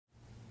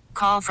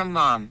Call from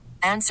mom.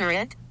 Answer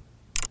it.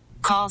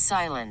 Call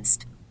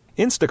silenced.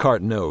 Instacart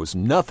knows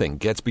nothing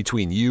gets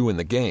between you and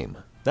the game.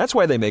 That's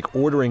why they make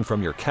ordering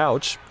from your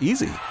couch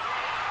easy.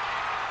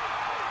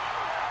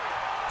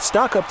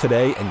 Stock up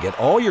today and get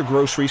all your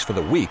groceries for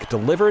the week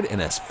delivered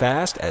in as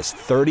fast as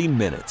 30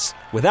 minutes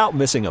without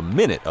missing a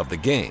minute of the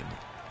game.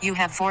 You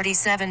have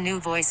 47 new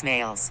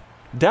voicemails.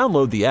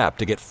 Download the app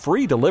to get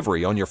free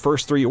delivery on your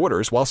first 3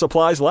 orders while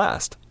supplies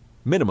last.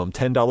 Minimum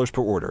 $10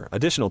 per order.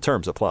 Additional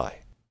terms apply.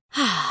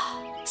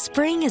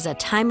 Spring is a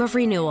time of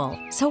renewal,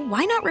 so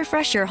why not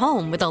refresh your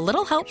home with a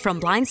little help from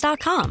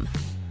Blinds.com?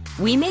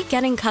 We make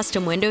getting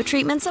custom window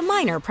treatments a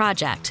minor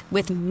project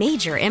with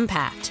major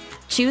impact.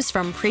 Choose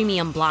from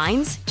premium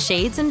blinds,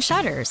 shades, and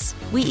shutters.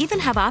 We even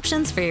have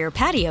options for your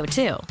patio,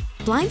 too.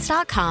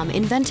 Blinds.com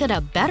invented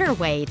a better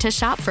way to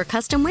shop for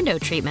custom window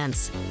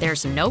treatments.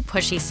 There's no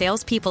pushy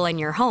salespeople in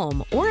your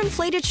home or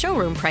inflated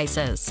showroom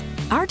prices.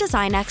 Our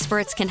design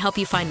experts can help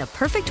you find the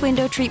perfect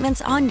window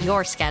treatments on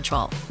your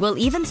schedule. We'll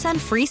even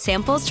send free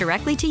samples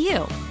directly to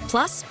you.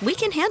 Plus, we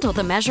can handle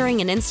the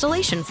measuring and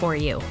installation for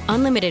you.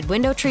 Unlimited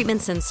window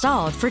treatments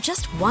installed for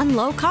just one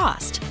low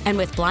cost. And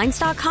with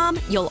Blinds.com,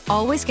 you'll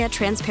always get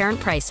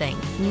transparent pricing.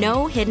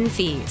 No hidden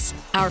fees.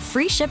 Our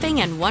free shipping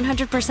and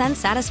 100%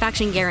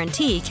 satisfaction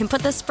guarantee can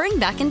put the spring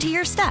back into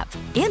your step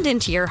and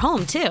into your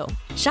home, too.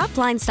 Shop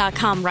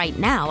Blinds.com right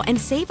now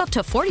and save up to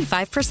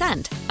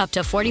 45%. Up to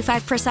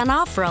 45%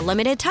 off for a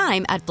limited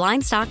time at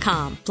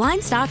Blinds.com.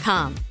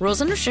 Blinds.com. Rules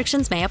and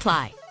restrictions may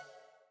apply.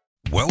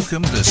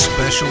 Welcome to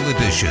Special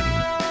Edition,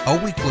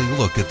 a weekly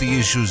look at the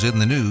issues in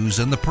the news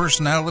and the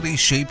personalities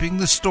shaping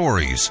the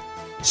stories.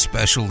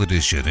 Special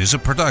Edition is a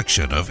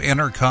production of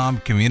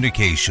Entercom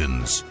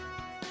Communications.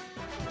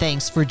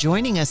 Thanks for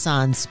joining us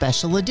on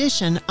Special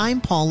Edition. I'm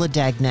Paula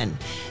Degnan.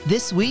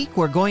 This week,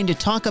 we're going to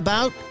talk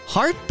about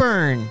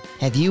heartburn.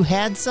 Have you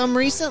had some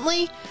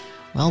recently?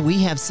 Well,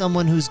 we have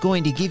someone who's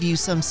going to give you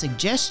some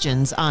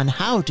suggestions on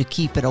how to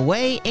keep it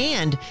away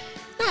and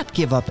not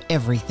give up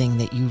everything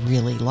that you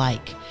really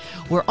like.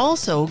 We're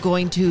also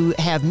going to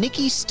have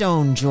Nikki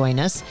Stone join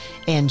us,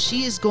 and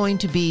she is going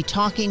to be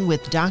talking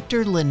with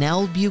Dr.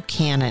 Lynelle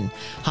Buchanan.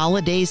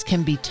 Holidays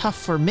can be tough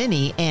for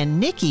many, and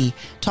Nikki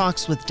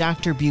talks with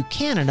Dr.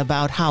 Buchanan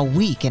about how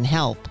we can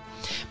help.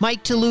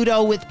 Mike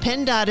Taluto with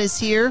PennDOT is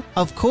here.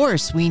 Of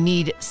course, we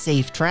need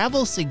safe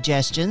travel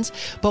suggestions,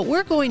 but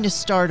we're going to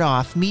start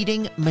off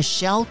meeting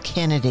Michelle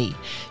Kennedy.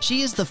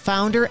 She is the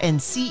founder and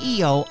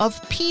CEO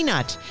of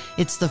Peanut.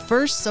 It's the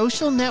first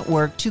social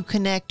network to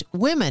connect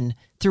women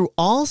through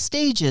all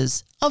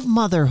stages of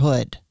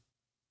motherhood.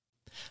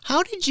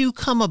 How did you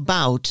come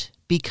about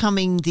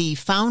becoming the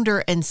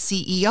founder and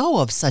CEO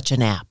of such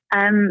an app?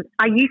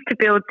 I used to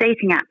build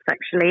dating apps,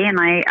 actually, and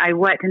I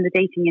worked in the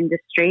dating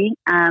industry.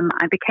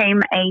 I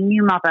became a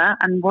new mother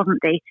and wasn't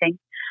dating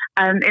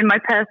in my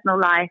personal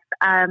life,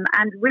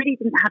 and really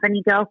didn't have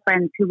any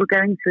girlfriends who were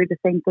going through the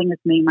same thing as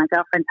me. My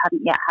girlfriends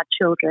hadn't yet had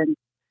children.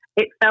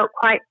 It felt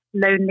quite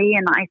lonely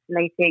and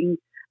isolating,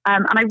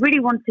 and I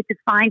really wanted to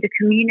find a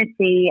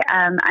community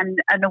and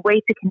a way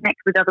to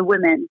connect with other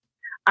women,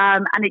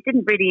 and it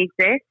didn't really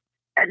exist,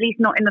 at least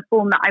not in the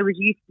form that I was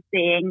used to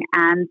seeing,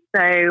 and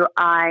so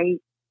I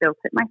built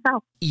it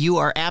myself. You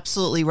are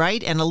absolutely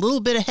right, and a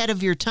little bit ahead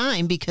of your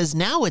time, because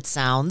now it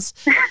sounds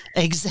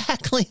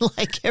exactly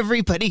like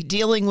everybody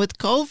dealing with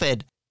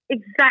COVID.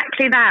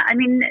 Exactly that. I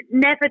mean,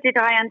 never did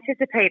I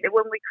anticipate that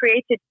when we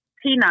created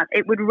Peanut,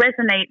 it would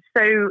resonate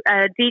so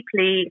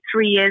deeply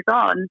 3 years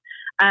on.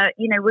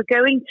 We're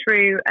going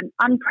through an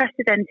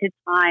unprecedented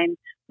time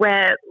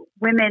where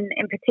women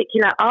in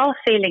particular are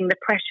feeling the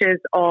pressures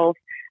of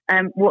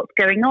what's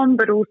going on,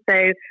 but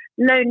also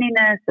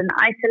loneliness and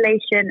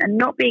isolation and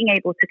not being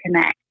able to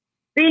connect.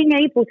 Being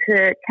able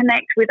to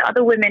connect with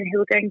other women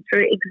who are going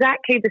through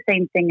exactly the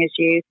same thing as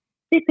you,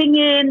 sitting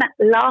in,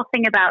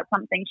 laughing about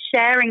something,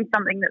 sharing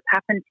something that's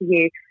happened to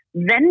you,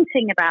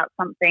 venting about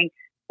something.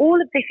 All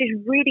of this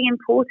is really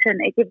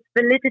important. It gives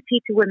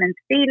validity to women's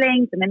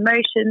feelings and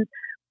emotions,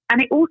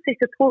 and it also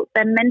supports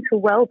their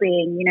mental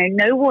well-being.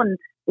 No one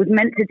was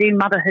meant to do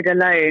motherhood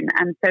alone,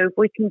 and so if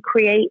we can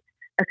create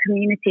a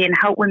community and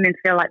help women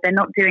feel like they're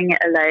not doing it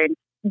alone,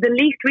 the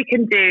least we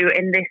can do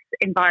in this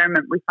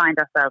environment we find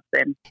ourselves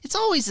in. It's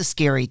always a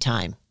scary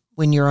time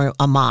when you're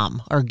a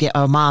mom or get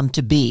a mom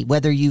to be,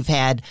 whether you've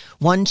had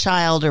one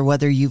child or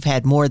whether you've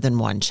had more than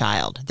one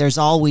child. There's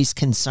always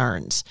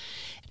concerns.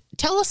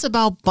 Tell us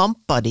about Bump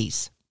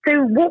Buddies. So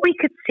what we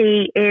could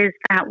see is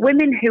that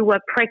women who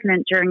were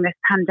pregnant during this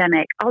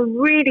pandemic are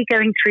really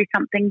going through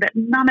something that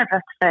none of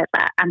us had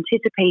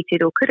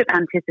anticipated or could have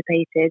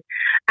anticipated.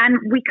 And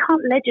we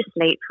can't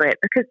legislate for it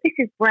because this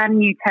is brand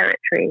new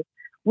territory.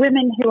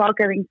 Women who are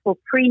going for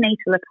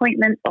prenatal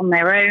appointments on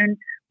their own,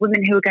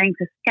 women who are going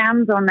for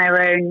scans on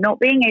their own, not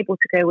being able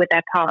to go with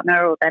their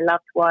partner or their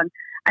loved one,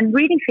 and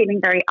really feeling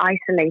very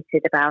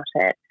isolated about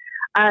it.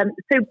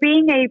 So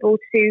being able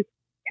to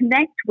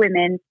connect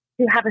women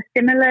who have a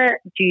similar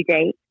due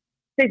date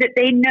so that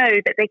they know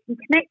that they can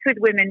connect with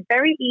women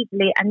very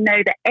easily and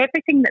know that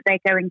everything that they're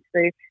going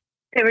through,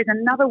 there is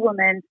another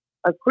woman,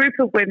 a group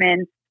of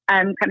women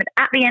kind of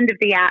at the end of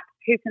the app,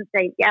 who can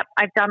say, yep,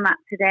 I've done that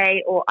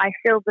today, or I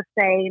feel the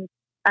same,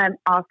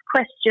 ask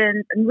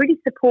questions and really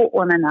support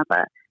one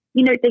another.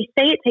 You know, they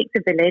say it takes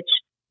a village.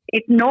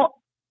 It's not,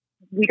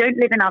 we don't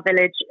live in our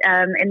village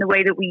in the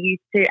way that we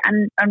used to.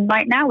 And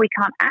right now we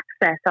can't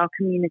access our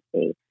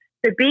community.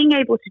 So being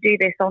able to do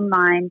this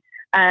online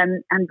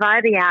and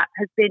via the app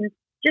has been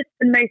just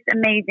the most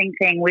amazing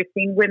thing. We've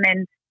seen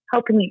women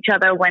helping each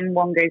other when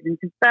one goes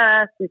into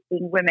birth. We've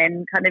seen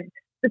women kind of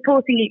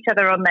supporting each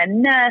other on their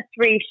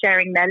nursery,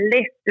 sharing their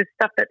list of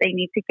stuff that they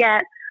need to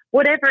get,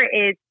 whatever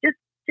it is,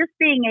 just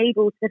being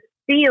able to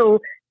feel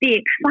the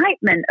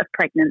excitement of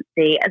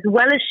pregnancy as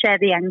well as share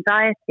the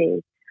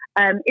anxiety.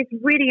 It's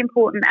really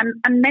important.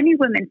 And many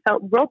women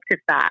felt robbed of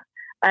that.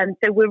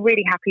 So we're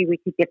really happy we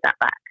could give that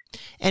back.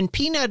 And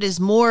Peanut is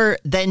more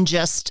than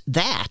just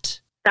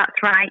that. That's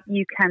right.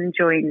 You can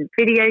join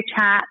video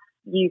chats.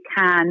 You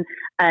can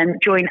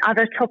join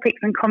other topics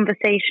and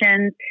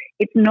conversations.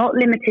 It's not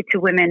limited to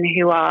women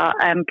who are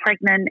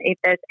pregnant. If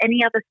there's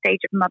any other stage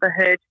of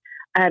motherhood,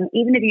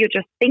 even if you're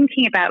just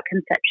thinking about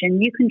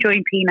conception, you can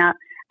join Peanut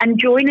and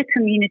join a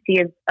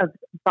community of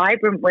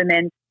vibrant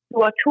women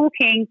who are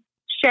talking,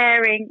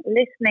 sharing,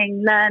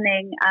 listening,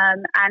 learning.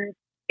 And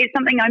it's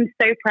something I'm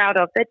so proud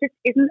of. There just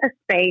isn't a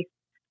space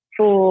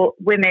for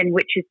women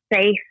which is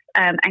safe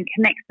and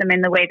connects them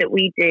in the way that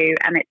we do.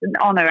 And it's an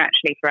honor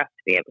actually for us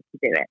to be able to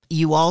do it.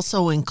 You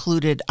also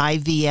included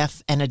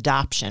IVF and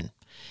adoption,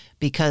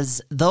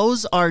 because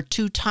those are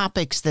two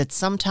topics that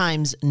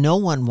sometimes no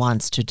one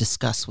wants to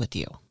discuss with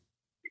you.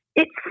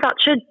 It's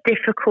such a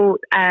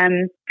difficult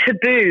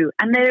taboo,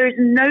 and there is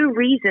no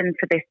reason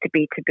for this to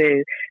be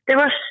taboo. There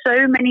are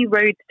so many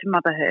roads to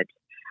motherhood,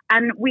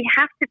 and we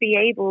have to be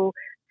able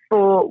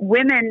for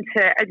women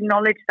to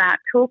acknowledge that,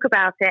 talk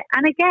about it,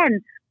 and again,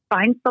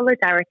 find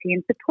solidarity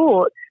and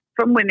support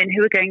from women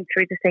who are going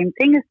through the same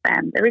thing as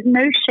them. There is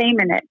no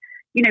shame in it.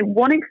 You know,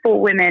 1 in 4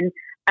 women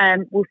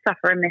will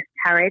suffer a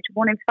miscarriage.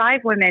 1 in 5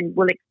 women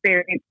will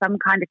experience some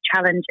kind of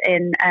challenge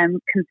in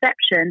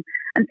conception.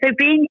 And so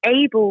being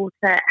able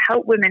to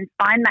help women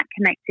find that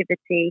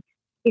connectivity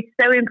is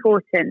so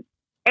important.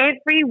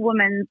 Every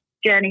woman's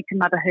journey to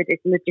motherhood is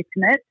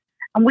legitimate.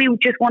 And we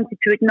just wanted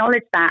to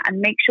acknowledge that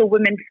and make sure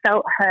women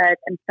felt heard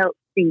and felt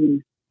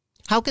seen.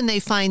 How can they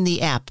find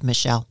the app,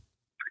 Michelle?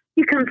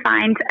 You can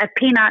find a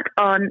Peanut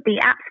on the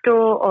App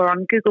Store or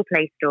on Google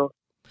Play Store.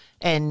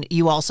 And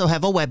you also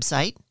have a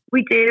website.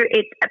 We do.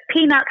 It's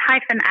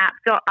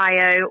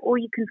peanut-app.io, or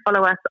you can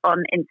follow us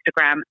on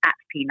Instagram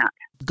 @Peanut.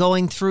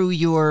 Going through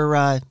your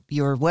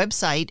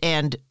website,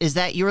 and is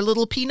that your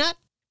little Peanut?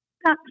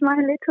 That's my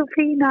little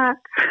Peanut.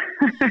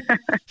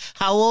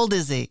 How old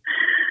is he?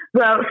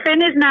 Well,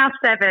 Finn is now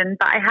 7,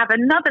 but I have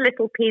another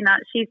little Peanut.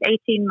 She's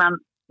 18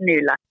 months,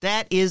 Nula.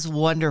 That is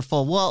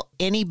wonderful. Well,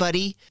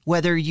 anybody,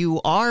 whether you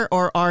are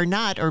or are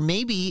not, or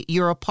maybe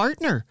you're a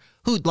partner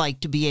who'd like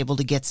to be able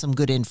to get some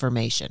good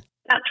information.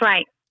 That's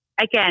right.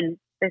 Again,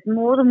 there's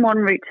more than one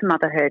route to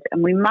motherhood,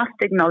 and we must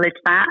acknowledge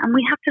that, and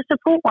we have to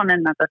support one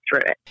another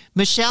through it.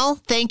 Michelle,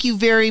 thank you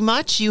very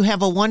much. You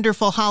have a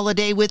wonderful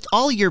holiday with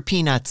all your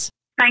peanuts.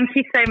 Thank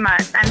you so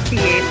much, and to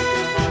you.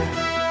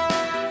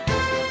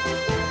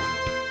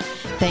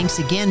 Thanks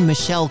again,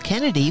 Michelle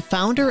Kennedy,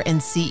 founder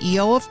and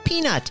CEO of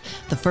Peanut,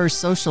 the first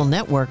social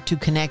network to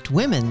connect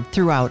women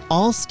throughout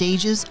all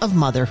stages of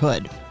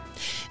motherhood.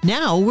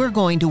 Now we're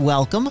going to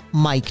welcome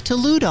Mike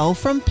Taluto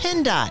from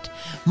PennDOT.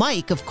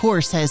 Mike, of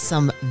course, has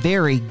some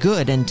very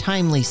good and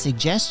timely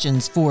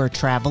suggestions for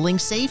traveling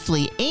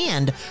safely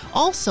and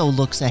also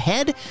looks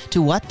ahead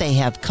to what they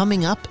have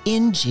coming up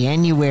in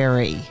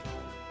January.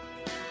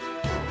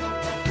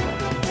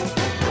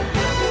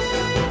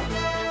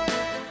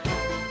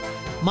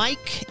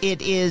 Mike,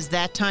 it is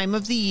that time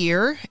of the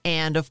year,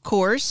 and of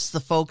course, the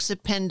folks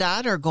at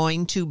PennDOT are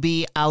going to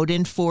be out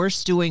in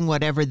force doing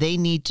whatever they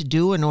need to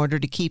do in order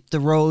to keep the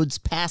roads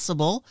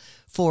passable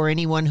for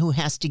anyone who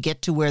has to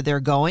get to where they're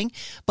going.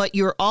 But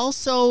you're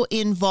also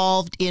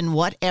involved in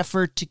what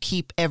effort to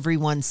keep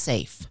everyone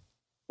safe?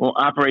 Well,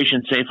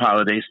 Operation Safe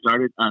Holiday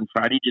started on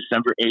Friday,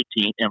 December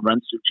 18th and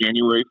runs through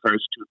January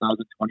 1st,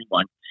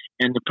 2021.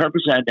 And the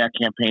purpose of that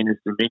campaign is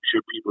to make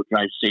sure people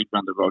drive safe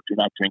on the road, do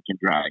not drink and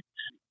drive.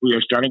 We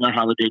are starting our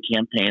holiday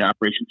campaign,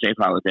 Operation Safe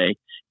Holiday,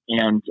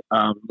 and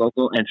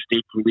local and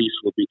state police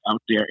will be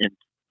out there in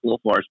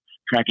full force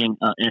tracking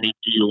any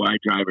DUI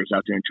drivers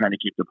out there and trying to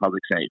keep the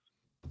public safe.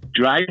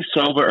 Drive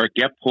sober or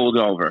get pulled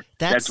over.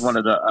 That's one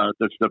of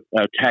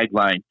the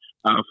tagline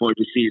for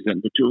the season,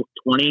 the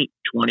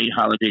 2020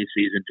 holiday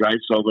season. Drive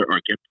sober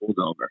or get pulled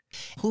over.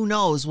 Who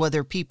knows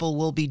whether people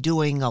will be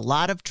doing a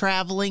lot of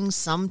traveling,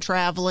 some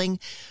traveling,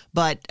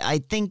 but I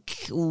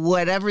think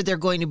whatever they're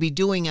going to be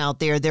doing out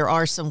there, there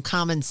are some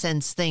common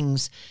sense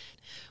things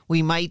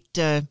we might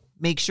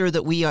make sure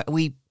that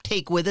we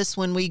take with us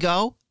when we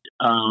go.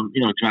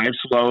 Drive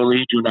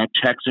slowly. Do not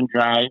text and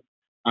drive.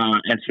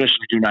 And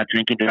especially do not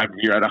drink and drive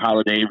if you're at a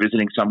holiday,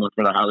 visiting someone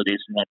for the holidays,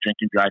 do not drink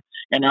and drive.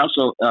 And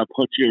also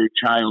put your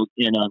child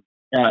in a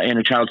and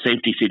a child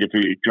safety seat if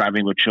you're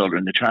driving with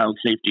children. The child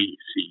safety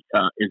seat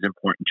is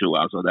important too.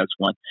 Also, that's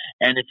one.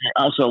 And if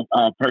you're also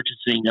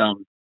purchasing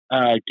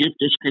gift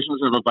this Christmas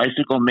of a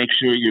bicycle, make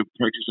sure you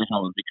purchase a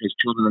helmet because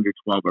children under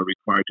 12 are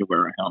required to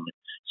wear a helmet.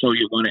 So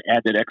you want to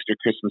add that extra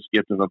Christmas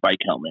gift of a bike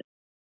helmet.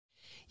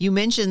 You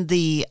mentioned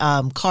the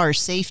car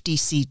safety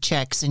seat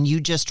checks, and you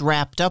just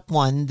wrapped up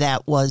one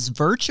that was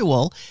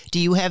virtual. Do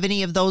you have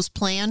any of those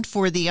planned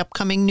for the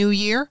upcoming new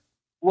year?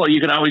 Well, you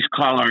can always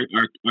call our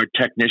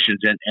technicians,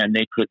 and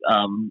they could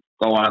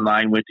go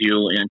online with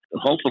you. And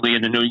hopefully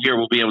in the new year,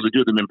 we'll be able to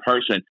do them in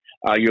person.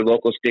 Your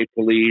local state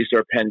police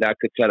or PennDOT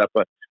could set up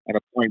an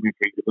appointment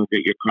for you to go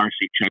get your car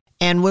seat checked.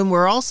 And when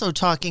we're also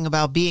talking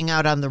about being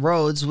out on the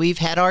roads, we've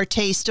had our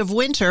taste of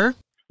winter.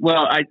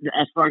 Well,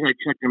 as far as I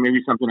checked, there may be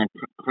something on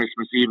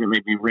Christmas Eve. It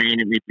may be rain,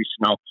 it may be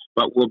snow,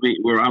 but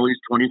we're always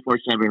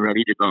 24/7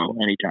 ready to go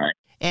anytime.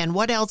 And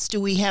what else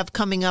do we have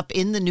coming up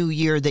in the new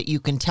year that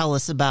you can tell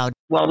us about?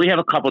 Well, we have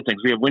a couple of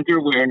things. We have Winter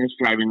Awareness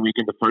Driving Week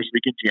in the first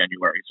week in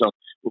January, so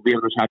we'll be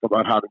able to talk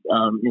about how to,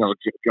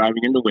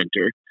 driving in the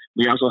winter.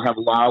 We also have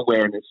Law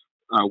Awareness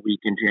Week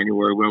in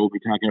January, where we'll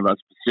be talking about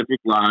specific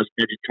laws,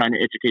 trying to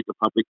educate the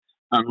public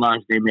on laws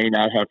they may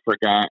not have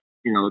forgot.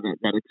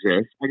 That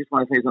exists. I just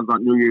want to say something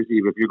about New Year's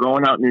Eve. If you're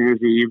going out New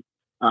Year's Eve,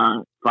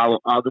 follow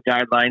all the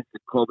guidelines, the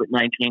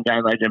COVID-19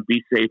 guidelines, and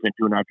be safe and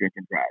do not drink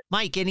and drive.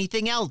 Mike,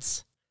 anything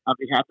else? On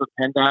behalf of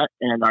PennDOT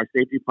and our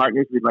safety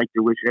partners, we'd like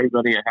to wish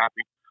everybody a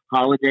happy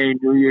holiday,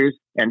 New Year's,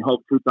 and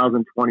hope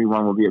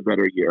 2021 will be a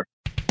better year.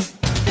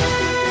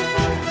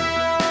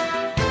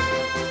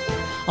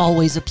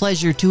 Always a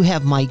pleasure to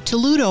have Mike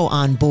Taluto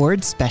on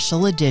board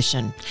Special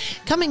Edition.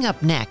 Coming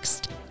up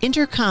next,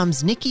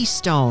 Intercom's Nikki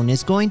Stone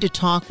is going to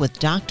talk with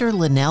Dr.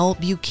 Lynelle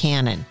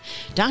Buchanan.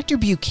 Dr.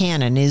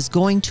 Buchanan is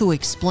going to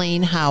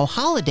explain how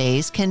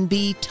holidays can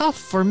be tough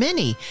for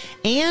many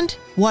and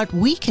what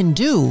we can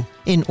do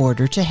in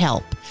order to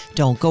help.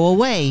 Don't go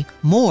away.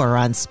 More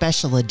on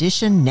Special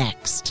Edition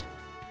next.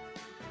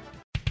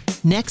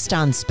 Next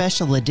on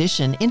Special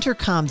Edition,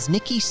 Intercom's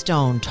Nikki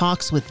Stone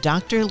talks with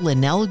Dr.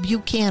 Lynelle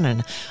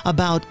Buchanan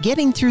about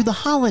getting through the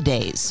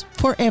holidays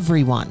for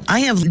everyone.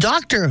 I have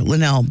Dr.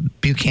 Lynelle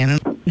Buchanan.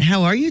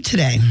 How are you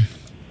today?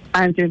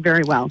 I'm doing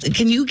very well.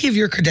 Can you give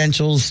your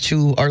credentials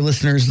to our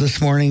listeners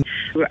this morning?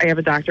 I have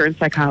a doctorate in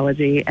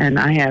psychology, and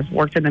I have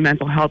worked in the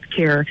mental health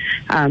care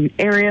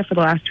area for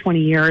the last 20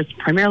 years,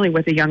 primarily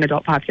with the young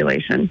adult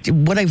population.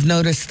 What I've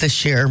noticed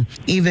this year,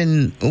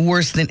 even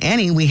worse than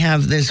any, we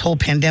have this whole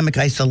pandemic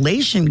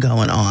isolation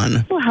going on.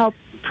 Mental health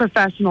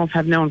professionals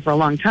have known for a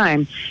long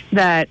time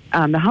that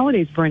the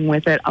holidays bring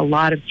with it a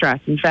lot of stress.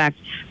 In fact,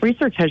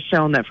 research has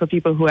shown that for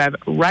people who have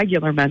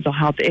regular mental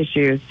health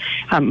issues,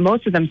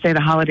 most of them say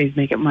the holidays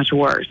make it much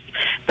worse.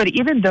 But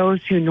even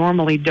those who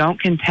normally don't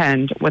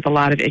contend with a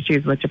lot of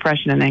issues with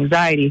depression and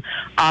anxiety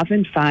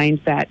often find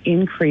that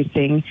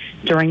increasing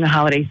during the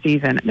holiday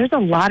season. There's a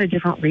lot of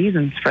different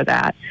reasons for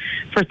that.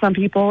 For some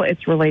people,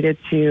 it's related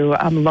to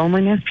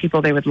loneliness,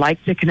 people they would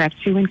like to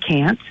connect to and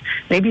can't,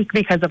 maybe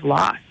because of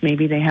loss.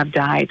 Maybe they have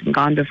died and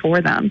gone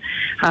before them.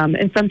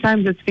 And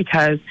sometimes it's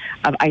because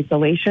of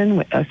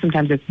isolation.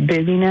 Sometimes it's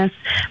busyness.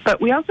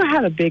 But we also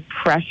have a big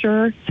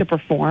pressure to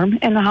perform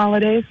in the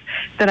holidays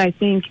that I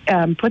think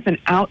puts an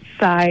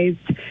outsized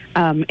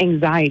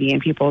anxiety in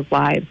people's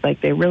lives.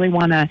 Like they really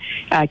want to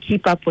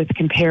keep up with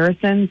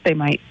comparisons they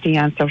might see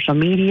on social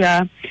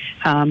media.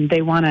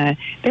 They want to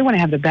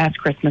have the best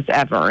Christmas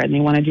ever, and they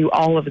want to do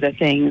all of the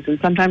things. And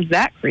sometimes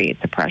that creates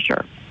a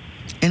pressure.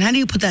 And how do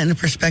you put that into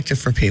perspective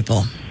for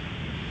people?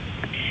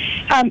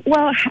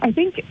 Well, I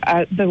think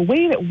the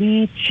way that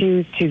we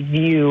choose to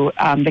view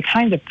the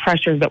kinds of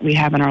pressures that we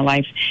have in our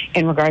life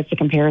in regards to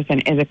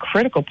comparison is a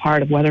critical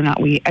part of whether or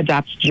not we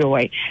adopt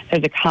joy.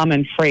 There's a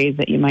common phrase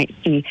that you might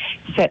see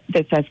that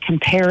says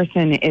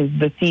comparison is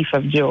the thief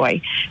of joy.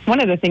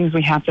 One of the things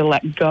we have to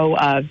let go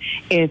of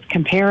is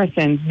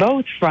comparisons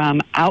both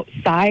from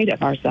outside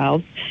of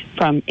ourselves,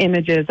 from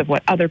images of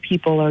what other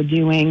people are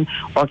doing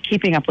or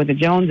keeping up with the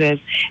Joneses,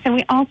 and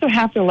we also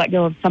have to let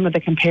go of some of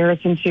the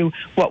comparison to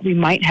what we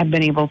might have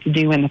been able to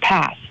do in the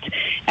past,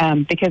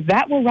 because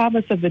that will rob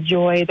us of the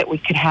joy that we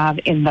could have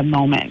in the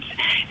moment.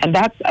 And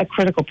that's a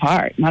critical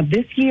part. Now,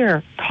 this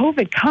year,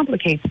 COVID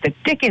complicates the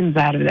dickens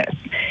out of this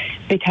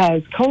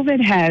because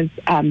COVID has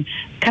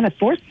kind of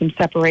forced some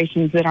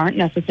separations that aren't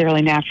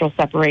necessarily natural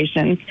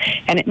separations.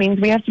 And it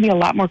means we have to be a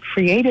lot more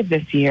creative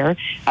this year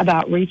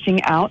about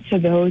reaching out to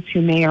those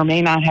who may or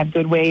may not have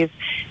good ways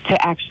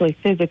to actually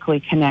physically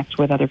connect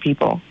with other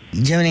people. Do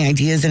you have any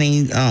ideas,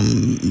 any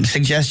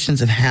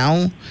suggestions of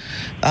how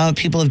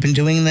people have been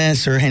doing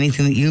this or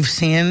anything that you've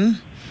seen?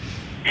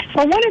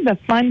 Well, one of the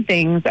fun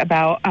things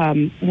about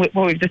what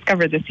we've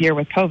discovered this year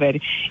with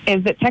COVID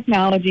is that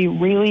technology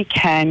really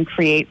can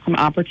create some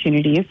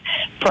opportunities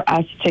for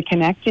us to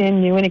connect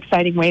in new and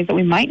exciting ways that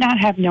we might not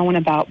have known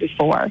about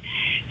before.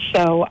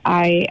 So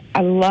I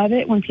love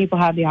it when people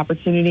have the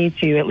opportunity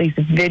to at least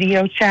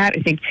video chat.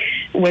 I think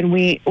when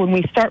we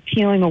start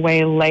peeling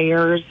away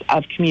layers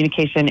of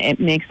communication, it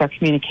makes our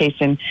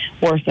communication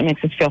worse. It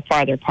makes us feel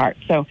farther apart.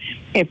 So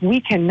if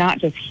we can not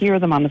just hear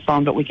them on the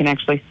phone, but we can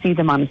actually see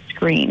them on the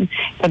screen,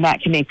 then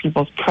that can make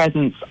people's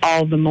presence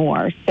all the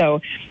more.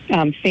 So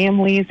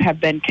families have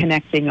been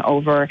connecting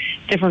over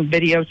different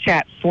video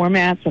chat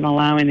formats and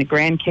allowing the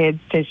grandkids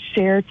to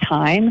share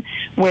time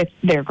with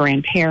their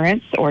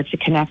grandparents or to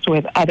connect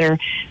with other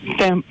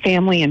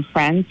family and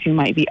friends who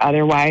might be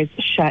otherwise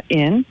shut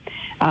in.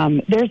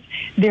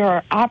 There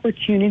are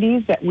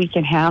opportunities that we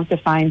can have to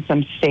find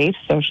some safe,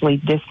 socially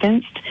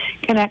distanced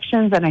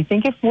connections. And I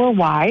think if we're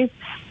wise,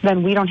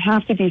 then we don't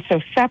have to be so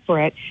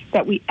separate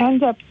that we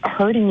end up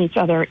hurting each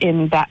other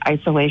in that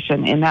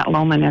isolation, in that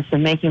loneliness,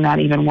 and making that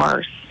even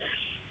worse.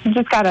 You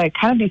just got to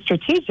kind of be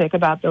strategic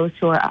about those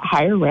who are at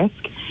higher risk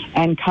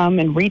and come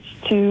and reach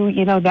to,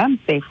 them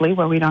safely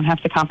where we don't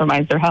have to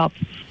compromise their health.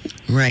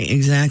 Right,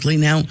 exactly.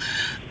 Now,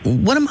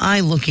 what am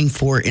I looking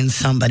for in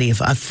somebody? If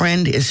a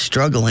friend is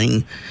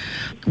struggling,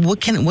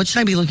 what should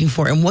I be looking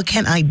for, and what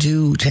can I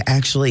do to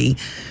actually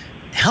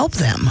help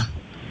them?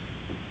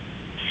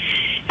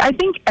 I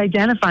think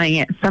identifying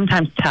it is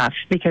sometimes tough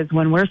because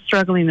when we're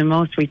struggling the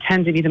most, we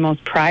tend to be the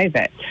most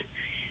private.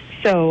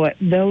 So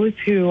those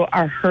who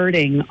are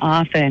hurting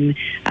often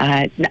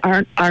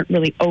aren't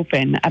really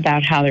open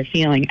about how they're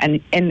feeling,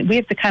 and we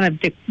have to kind of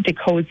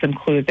decode some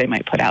clues they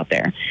might put out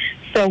there.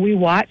 So we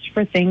watch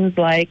for things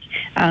like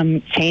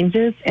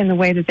changes in the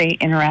way that they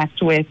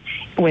interact with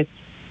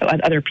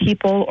other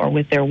people or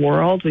with their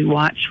world. We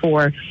watch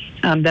for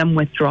them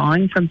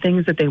withdrawing from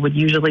things that they would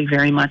usually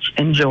very much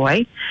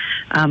enjoy.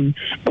 And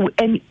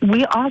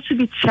we all should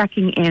be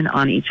checking in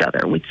on each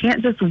other. We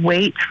can't just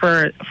wait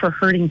for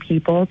hurting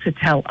people to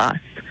tell us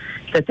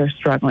that they're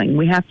struggling.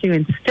 We have to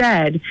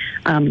instead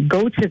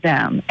go to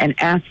them and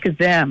ask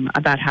them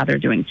about how they're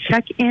doing.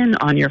 Check in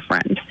on your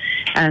friend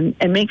and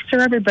make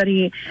sure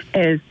everybody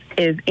is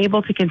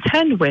able to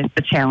contend with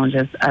the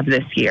challenges of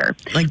this year.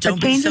 Like, don't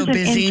be so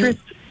busy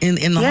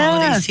in the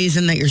holiday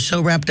season that you're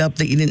so wrapped up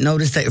that you didn't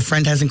notice that your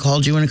friend hasn't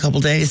called you in a couple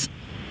days,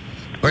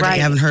 or that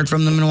you haven't heard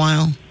from them in a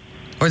while,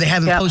 or they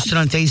haven't posted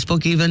on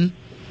Facebook even.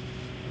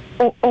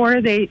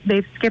 Or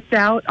they've skipped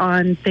out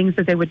on things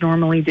that they would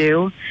normally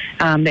do.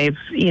 They've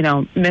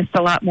missed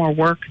a lot more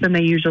work than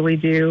they usually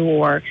do.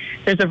 Or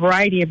there's a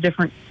variety of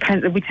different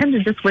kinds. We tend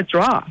to just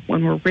withdraw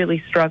when we're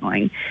really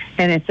struggling,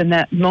 and it's in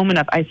that moment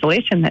of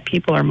isolation that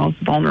people are most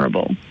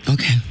vulnerable.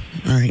 Okay,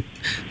 all right,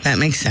 that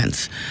makes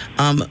sense.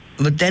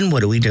 But then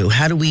what do we do?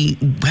 How do we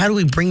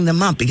bring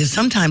them up? Because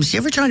sometimes, you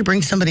ever try to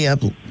bring somebody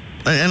up?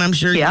 And I'm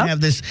sure you have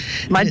this.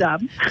 My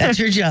job. That's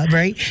your job,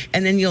 right?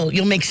 And then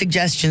you'll make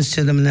suggestions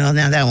to them. No,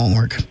 that won't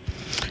work.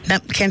 No,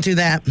 can't do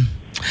that.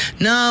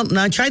 No,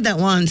 I tried that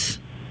once.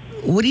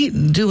 What do you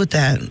do with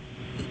that?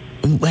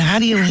 How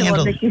do you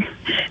handle? Well,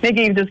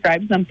 Nikki, you've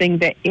described something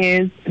that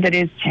is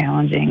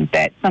challenging.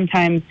 That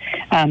sometimes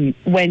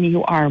when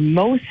you are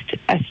most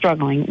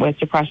struggling with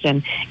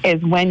depression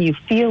is when you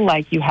feel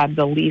like you have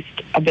the least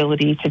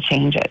ability to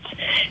change it.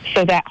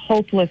 So that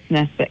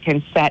hopelessness that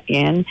can set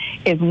in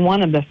is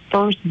one of the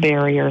first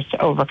barriers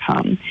to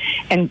overcome.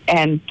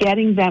 And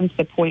getting them to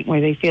the point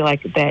where they feel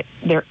like that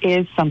there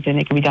is something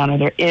that can be done, or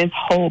there is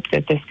hope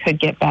that this could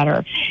get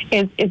better,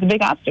 is a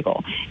big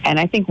obstacle. And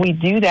I think we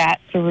do that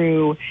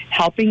through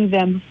helping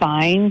them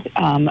find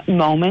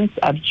moments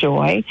of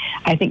joy.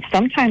 I think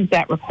sometimes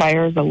that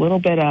requires a little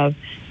bit of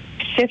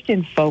shift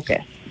in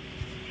focus.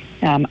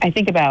 I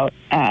think about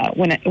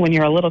when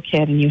you're a little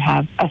kid and you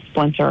have a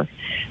splinter,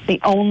 the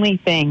only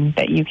thing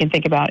that you can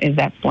think about is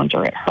that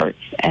splinter. It hurts,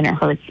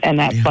 and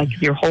that's like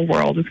your whole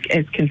world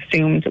is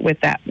consumed with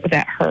that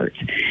hurt,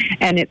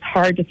 and it's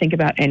hard to think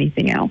about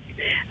anything else.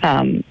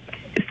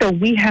 So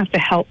we have to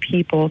help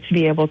people to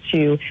be able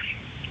to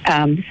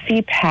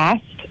see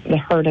past the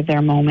hurt of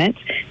their moment,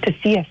 to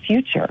see a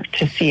future,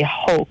 to see a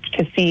hope,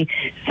 to see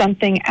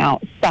something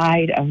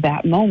outside of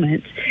that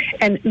moment.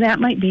 And that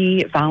might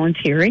be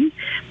volunteering.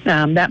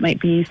 That might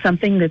be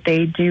something that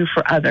they do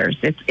for others.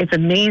 It's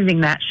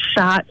amazing, that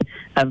shot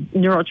of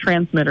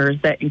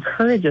neurotransmitters that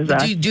encourages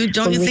us.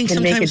 Don't you think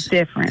sometimes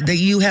that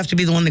you have to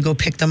be the one to go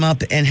pick them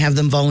up and have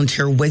them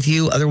volunteer with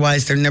you?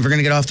 Otherwise, they're never going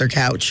to get off their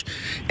couch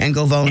and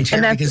go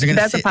volunteer, because they're going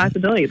to That's a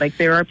possibility. Like,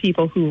 there are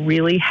people who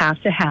really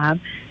have to have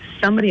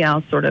somebody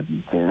else sort of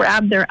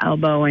grab their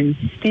elbow and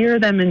steer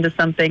them into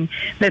something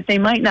that they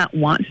might not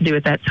want to do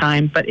at that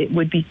time, but it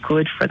would be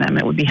good for them.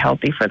 It would be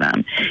healthy for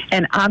them.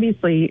 And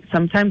obviously,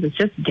 sometimes it's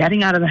just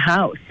getting out of the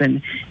house,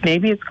 and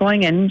maybe it's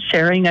going and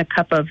sharing a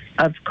cup of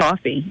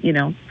coffee,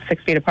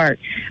 6 feet apart,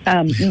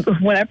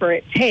 whatever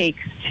it takes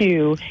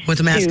to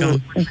with a mask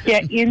on,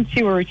 get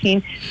into a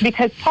routine.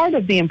 Because part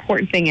of the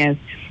important thing is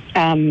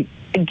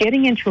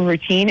getting into a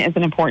routine is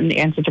an important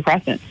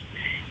antidepressant.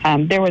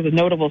 There was a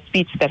notable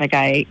speech that a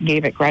guy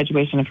gave at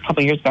graduation a couple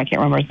of years ago. I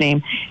can't remember his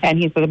name. And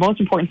he said the most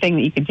important thing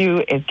that you can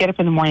do is get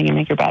up in the morning and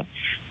make your bed.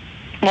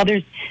 Well,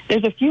 there's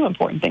a few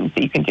important things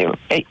that you can do.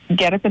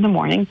 Get up in the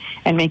morning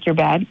and make your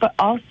bed, but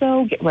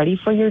also get ready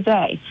for your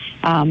day.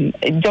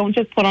 Don't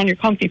just put on your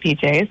comfy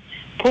PJs.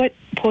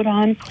 Put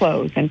on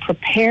clothes and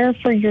prepare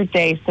for your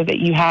day so that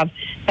you have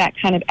that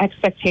kind of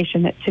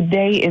expectation that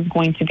today is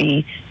going to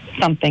be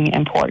something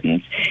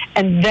important,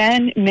 and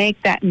then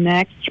make that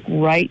next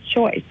right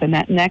choice. And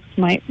that next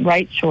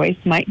right choice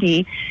might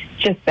be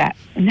just that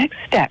next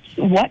steps.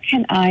 What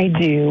can I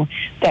do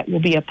that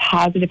will be a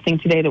positive thing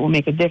today that will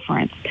make a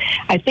difference?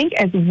 I think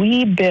as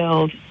we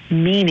build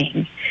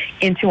meaning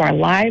into our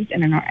lives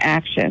and in our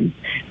actions,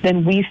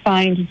 then we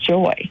find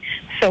joy.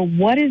 So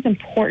what is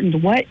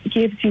important? What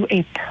gives you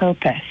a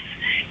purpose?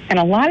 And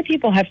a lot of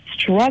people have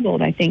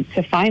struggled, I think,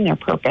 to find their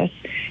purpose,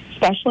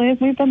 especially as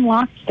we've been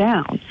locked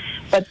down.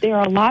 But there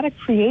are a lot of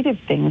creative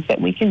things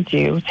that we can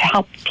do to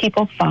help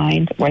people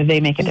find where they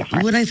make a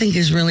difference. What I think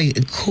is really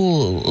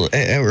cool,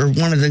 or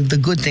one of the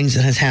good things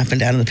that has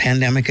happened out of the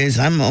pandemic, is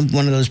I'm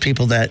one of those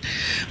people that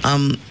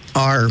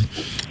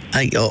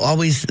I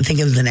always think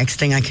of the next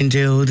thing I can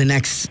do, the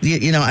next,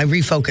 I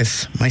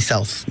refocus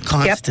myself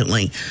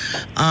constantly.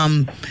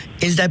 Yep.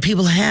 Is that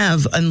people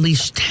have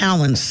unleashed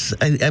talents,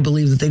 I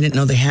believe, that they didn't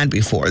know they had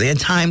before. They had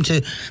time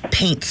to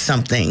paint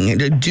something,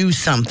 to do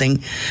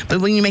something.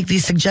 But when you make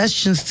these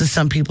suggestions to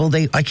some people,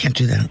 I can't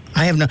do that.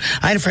 I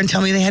had a friend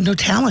tell me they had no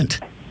talent.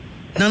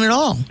 None at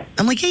all.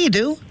 I'm like, yeah, you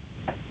do.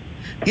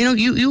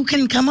 You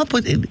can come up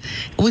with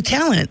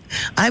talent.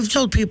 I've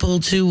told people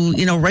to,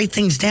 write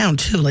things down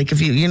too. Like if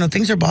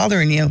things are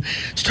bothering you,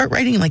 start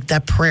writing like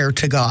that prayer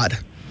to God.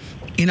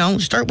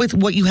 Start with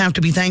what you have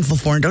to be thankful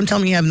for, and don't tell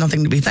me you have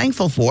nothing to be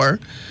thankful for,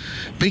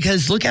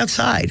 because look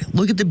outside.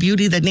 Look at the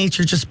beauty that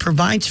nature just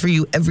provides for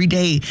you every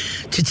day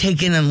to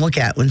take in and look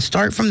at. And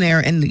start from there,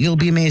 and you'll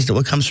be amazed at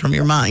what comes from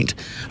your mind.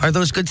 Are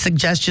those good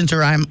suggestions,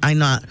 or I'm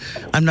not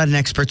an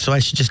expert, so I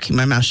should just keep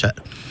my mouth shut?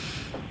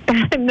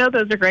 No,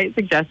 those are great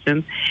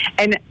suggestions.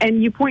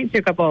 And you point to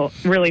a couple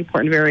really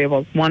important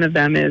variables. One of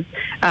them is,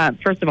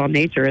 first of all,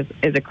 nature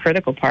is a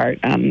critical part.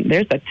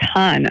 There's a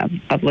ton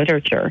of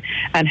literature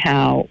on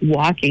how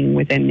walking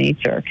within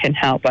nature can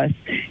help us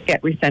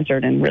get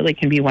recentered and really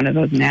can be one of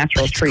those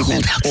natural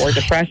treatments for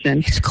depression.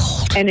 It's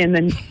cold. And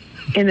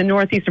in the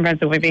northeastern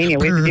Pennsylvania,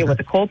 we have to deal with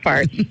the cold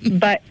part,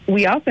 but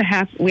we also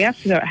have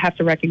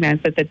to recognize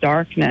that the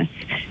darkness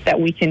that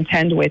we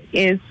contend with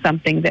is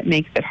something that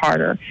makes it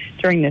harder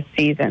during this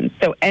season.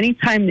 So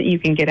anytime that you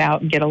can get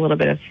out and get a little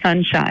bit of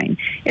sunshine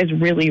is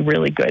really,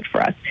 really good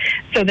for us.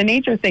 So the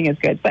nature thing is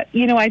good. But,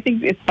 I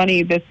think it's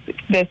funny, this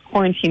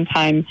quarantine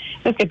time,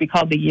 this could be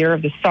called the year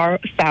of the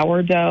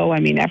sourdough. I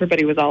mean,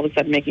 everybody was all of a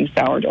sudden making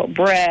sourdough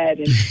bread,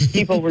 and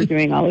people were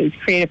doing all these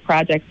creative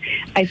projects.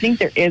 I think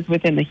there is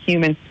within the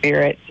human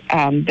spirit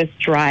this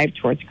drive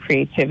towards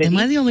creativity. Am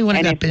I the only one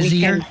who got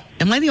busier?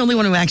 Am I the only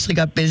one who actually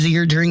got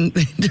busier during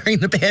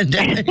the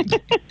pandemic?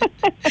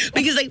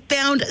 Because I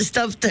found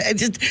stuff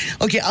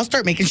I'll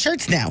start making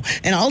shirts now,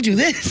 and I'll do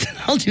this, and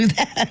I'll do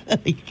that.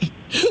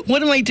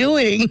 What am I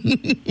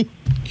doing?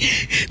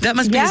 That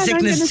must be a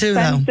sickness too, though.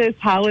 I'm going to spend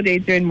this holiday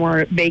doing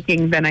more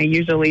baking than I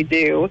usually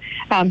do,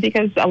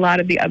 because a lot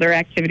of the other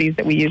activities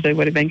that we usually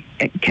would have been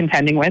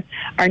contending with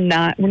we're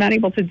not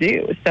able to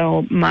do.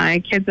 So my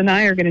kids and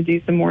I are going to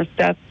do some more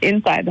stuff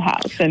inside the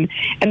house, and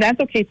that's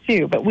okay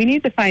too. But we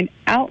need to find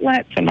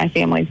outlets, and my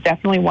family is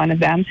definitely one of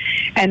them.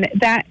 And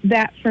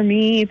that for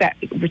me, that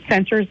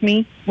centers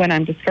me when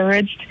I'm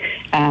discouraged.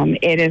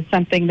 It is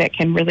something that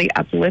can really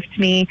uplift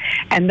me.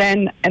 And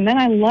then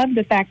I love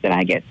the fact that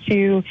I get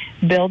to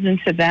build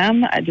into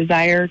them a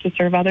desire to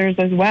serve others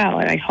as well.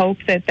 And I hope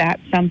that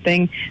that's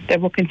something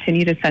that will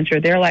continue to center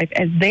their life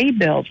as they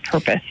build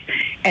purpose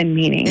and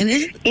meaning.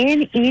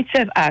 In each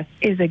of us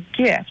is a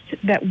gift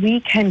that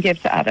we can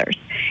give to others.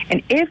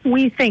 And if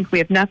we think we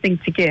have nothing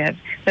to give,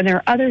 then there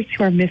are others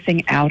who are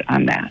missing out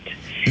on that.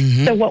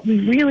 Mm-hmm. So what we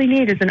really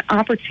need is an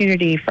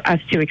opportunity for us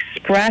to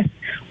express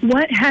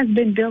what has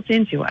been built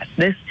into us.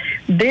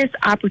 This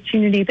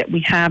opportunity that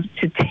we have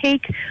to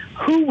take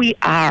who we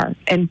are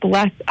and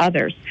bless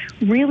others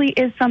really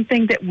is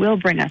something that will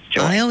bring us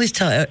joy. I always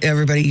tell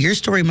everybody, your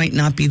story might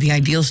not be the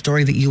ideal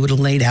story that you would have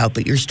laid out,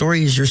 but your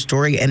story is your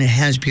story, and it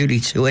has beauty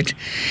to it.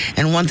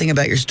 And one thing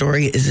about your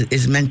story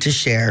is meant to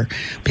share,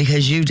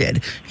 because you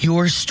did.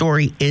 Your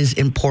story is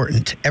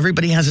important.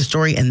 Everybody has a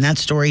story, and that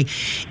story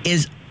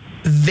is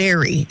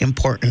very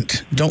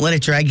important. Don't let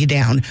it drag you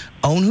down.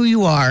 Own who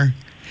you are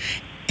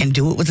and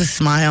do it with a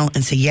smile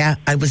and say, yeah,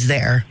 I was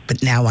there,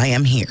 but now I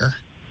am here.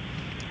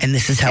 And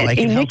this is how I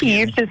can help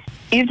you. Nikki,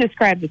 you've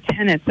described the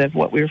tenets of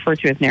what we refer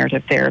to as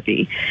narrative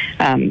therapy,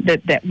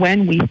 that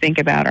when we think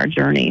about our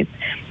journeys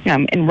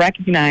and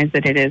recognize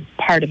that it is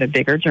part of a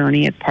bigger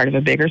journey, it's part of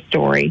a bigger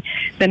story,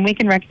 then we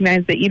can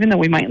recognize that even though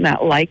we might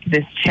not like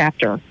this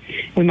chapter,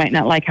 we might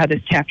not like how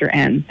this chapter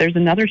ends, there's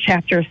another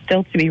chapter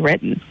still to be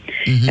written.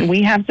 Mm-hmm. And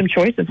we have some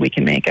choices we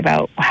can make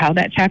about how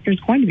that chapter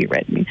is going to be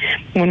written.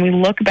 When we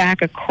look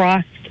back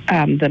across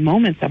the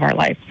moments of our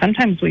life,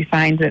 sometimes we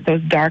find that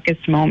those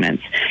darkest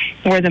moments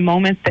were the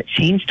moments that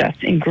changed us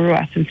and grew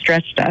us and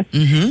stretched us,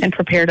 mm-hmm. and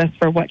prepared us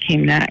for what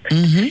came next.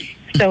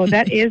 Mm-hmm. So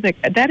that is,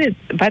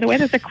 by the way,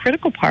 that's a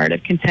critical part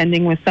of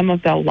contending with some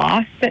of the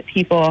loss that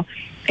people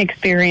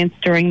experience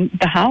during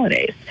the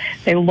holidays.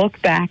 They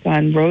look back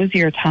on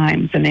rosier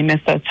times and they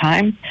miss those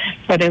times,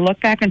 or they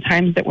look back on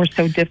times that were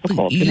so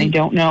difficult and they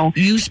don't know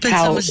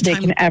how they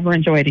can ever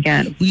enjoy it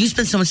again. You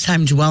spend so much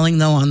time dwelling,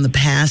 though, on the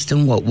past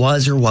and what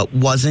was or what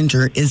wasn't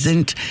or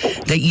isn't,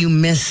 that you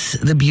miss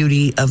the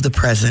beauty of the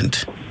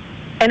present.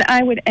 And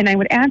I would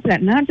add to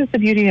that, not just the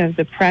beauty of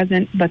the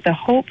present, but the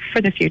hope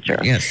for the future.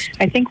 Yes.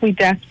 I think we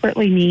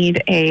desperately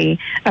need a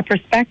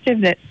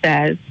perspective that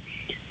says,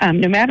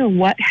 no matter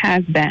what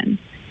has been,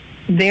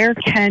 there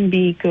can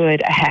be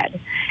good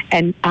ahead.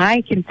 And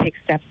I can take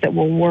steps that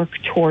will work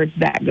towards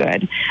that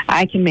good.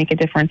 I can make a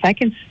difference. I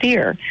can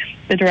steer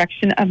the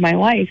direction of my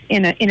life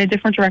in a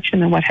different direction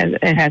than what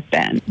it has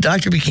been.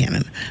 Dr.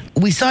 Buchanan,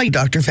 we saw you,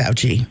 Dr.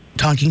 Fauci,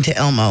 talking to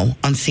Elmo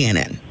on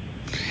CNN,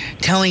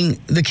 telling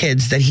the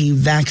kids that he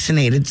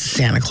vaccinated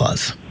Santa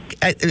Claus.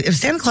 If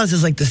Santa Claus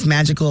is like this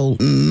magical,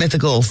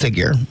 mythical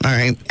figure, all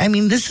right, I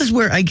mean, this is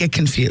where I get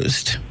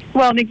confused.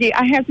 Well, Nikki,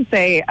 I have to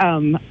say,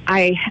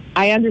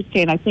 I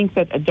understand. I think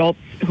that adults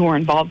who are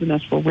involved in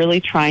this were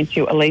really trying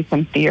to allay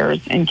some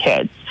fears in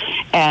kids.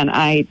 And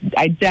I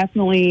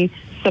definitely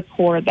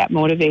support that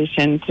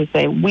motivation to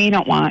say we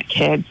don't want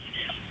kids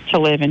to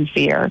live in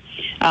fear.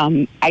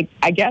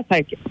 I guess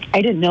I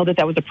didn't know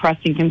that was a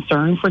pressing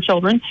concern for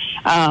children,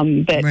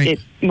 that right. It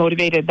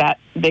motivated that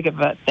big of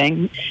a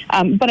thing.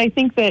 But I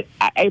think that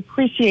I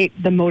appreciate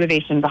the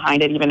motivation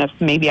behind it, even if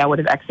maybe I would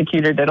have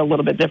executed it a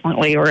little bit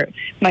differently, or it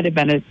might have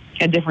been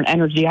a different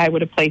energy I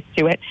would have placed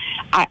to it.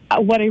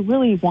 What I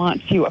really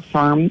want to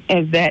affirm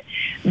is that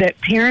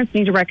parents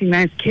need to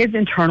recognize kids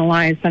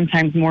internalize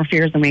sometimes more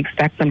fears than we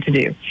expect them to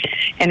do.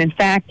 And in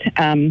fact,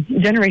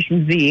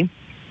 Generation Z,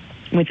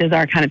 which is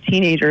our kind of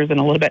teenagers and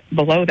a little bit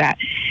below that,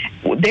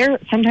 they're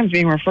sometimes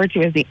being referred to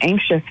as the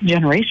anxious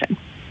generation.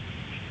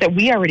 That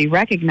we already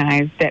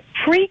recognize that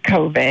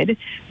pre-COVID,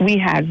 we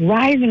had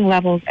rising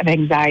levels of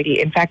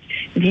anxiety. In fact,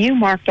 if you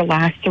mark the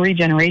last 3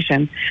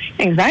 generations,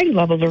 anxiety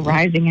levels are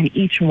rising in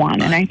each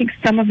one. And I think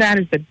some of that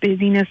is the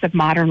busyness of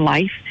modern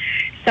life.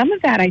 Some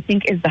of that, I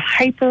think, is the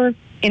hyper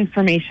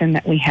information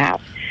that we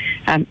have.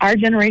 Our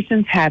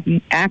generations have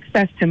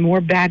access to more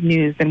bad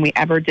news than we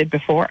ever did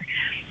before.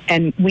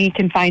 And we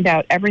can find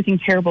out everything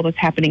terrible that's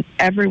happening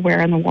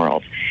everywhere in the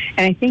world.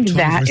 And I think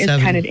that is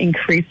kind of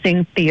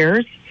increasing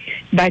fears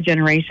by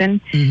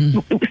generation.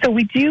 Mm-hmm. So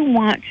we do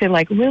want to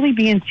really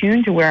be in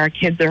tune to where our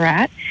kids are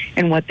at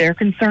and what their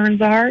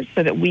concerns are,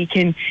 so that we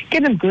can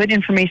give them good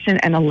information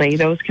and allay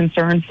those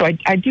concerns. So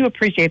I do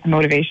appreciate the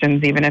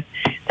motivations, even if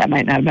that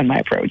might not have been my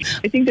approach.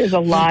 I think there's a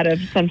lot of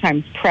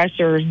sometimes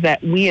pressures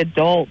that we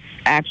adults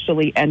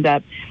actually end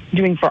up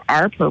doing for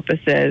our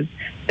purposes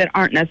that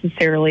aren't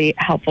necessarily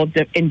helpful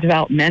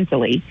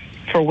developmentally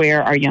for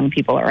where our young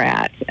people are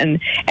at. And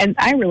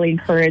I really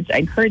encourage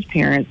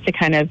parents to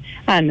kind of,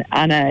 on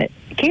a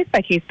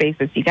case-by-case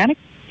basis, you got to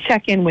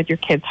check in with your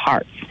kids'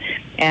 hearts.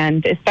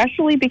 And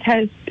especially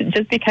because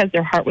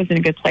their heart was in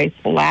a good place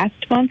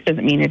last month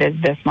doesn't mean it is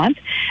this month.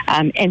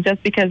 And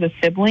just because a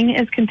sibling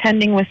is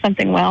contending with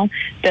something well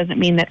doesn't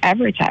mean that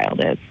every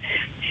child is.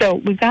 So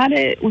we've got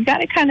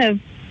to kind of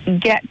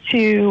get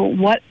to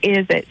what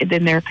is it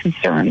in their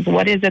concerns,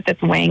 what is it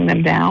that's weighing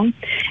them down,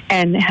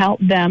 and help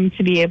them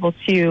to be able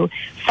to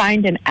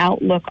find an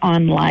outlook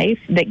on life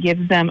that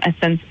gives them a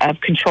sense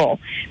of control,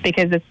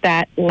 because it's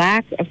that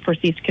lack of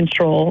perceived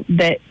control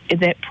that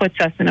puts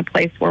us in a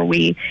place where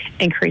we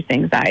increase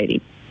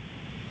anxiety.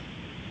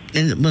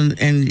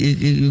 And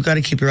you've got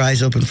to keep your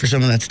eyes open for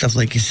some of that stuff,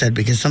 like you said,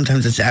 because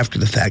sometimes it's after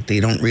the fact that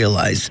you don't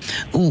realize.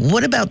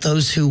 What about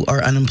those who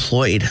are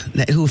unemployed,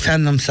 who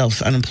found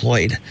themselves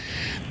unemployed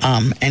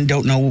and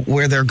don't know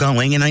where they're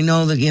going? And I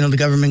know that, the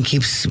government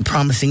keeps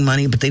promising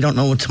money, but they don't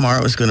know what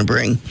tomorrow is going to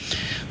bring.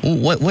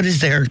 What is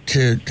there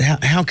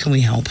how can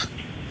we help?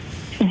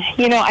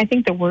 I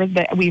think the word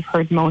that we've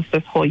heard most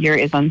this whole year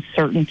is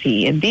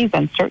uncertainty. In these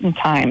uncertain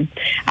times,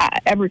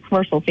 every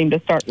commercial seemed to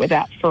start with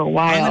that for a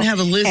while. I'm going to have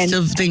a list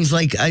of things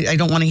like I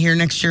don't want to hear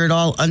next year at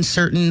all,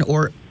 uncertain,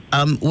 or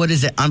what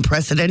is it,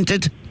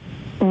 unprecedented?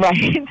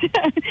 Right.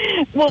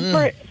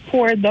 Well,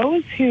 for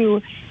those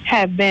who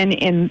have been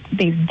in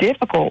these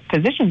difficult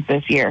positions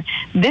this year,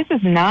 this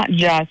is not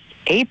just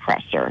a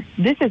pressure.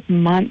 This is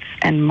months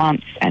and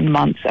months and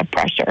months of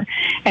pressure.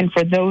 And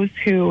for those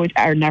who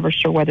are never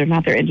sure whether or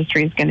not their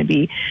industry is going to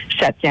be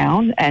shut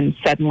down, and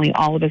suddenly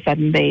all of a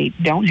sudden they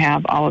don't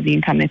have all of the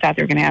income they thought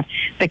they were going to have,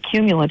 the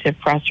cumulative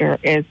pressure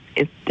is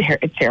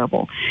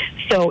terrible.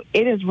 So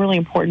it is really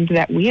important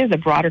that we as a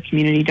broader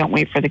community don't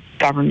wait for the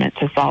government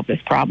to solve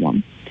this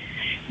problem.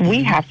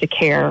 We have to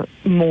care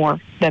more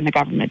than the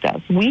government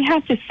does. We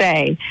have to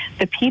say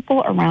the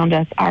people around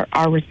us are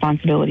our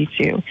responsibility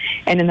too.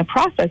 And in the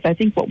process, I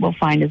think what we'll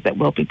find is that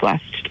we'll be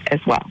blessed as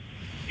well.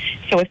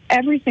 So if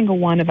every single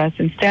one of us,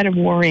 instead of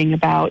worrying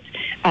about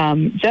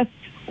just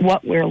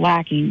what we're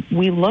lacking,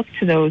 we look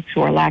to those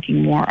who are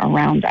lacking more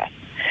around us,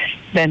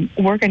 then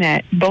we're going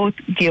to both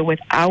deal with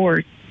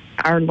our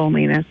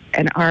loneliness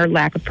and our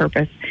lack of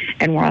purpose,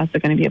 and we're also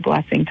going to be a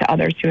blessing to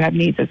others who have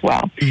needs as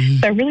well.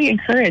 So I really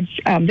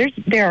encourage,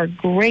 there are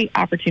great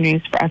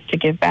opportunities for us to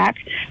give back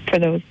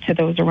to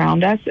those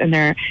around us, and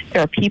there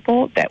are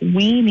people that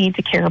we need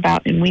to care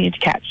about and we need to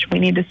catch. We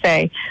need to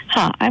say,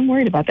 I'm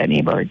worried about that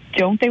neighbor.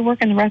 Don't they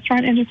work in the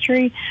restaurant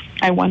industry?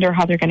 I wonder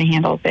how they're going to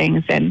handle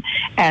things, and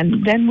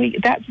then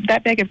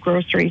that bag of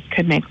groceries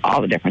could make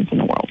all the difference in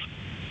the world.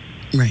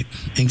 Right,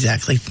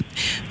 exactly.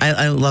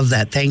 I love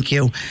that. Thank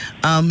you.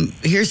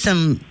 Here's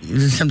some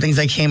things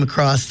I came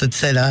across that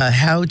said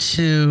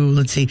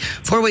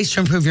 4 ways to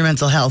improve your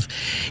mental health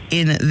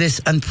in this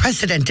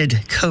unprecedented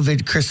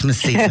COVID Christmas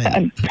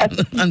season.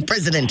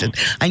 Unprecedented.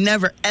 I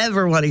never,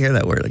 ever want to hear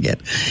that word again.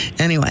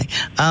 Anyway,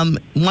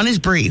 one is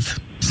breathe.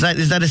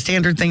 Is that a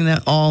standard thing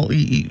that all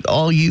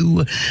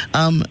you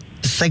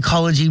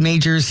psychology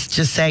majors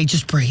just say?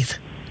 Just breathe.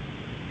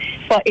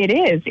 Well, it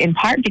is in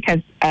part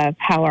because of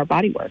how our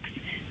body works.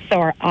 So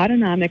our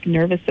autonomic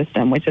nervous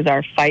system, which is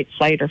our fight,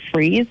 flight, or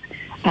freeze,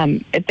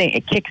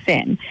 it kicks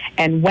in.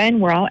 And when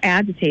we're all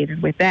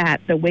agitated with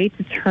that, the way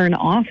to turn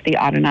off the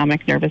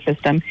autonomic nervous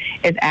system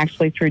is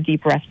actually through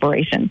deep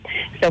respiration.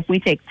 So if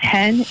we take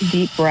 10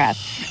 deep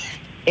breaths,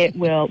 it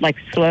will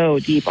slow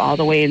deep all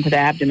the way into the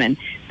abdomen.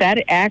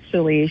 That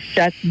actually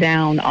shuts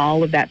down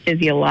all of that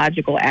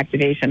physiological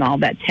activation, all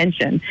that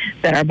tension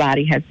that our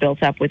body has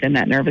built up within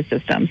that nervous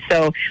system.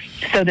 So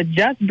the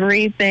just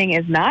breathe thing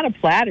is not a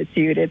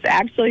platitude. It's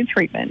actually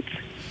treatment.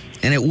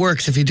 And it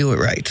works if you do it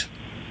right.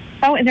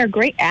 Oh, and there are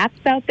great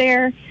apps out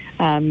there.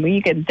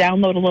 You can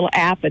download a little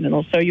app and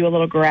it'll show you a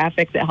little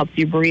graphic that helps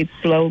you breathe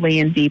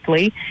slowly and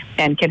deeply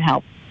and can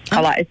help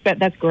a lot.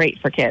 That's great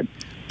for kids.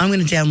 I'm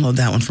going to download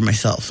that one for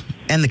myself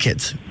and the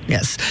kids.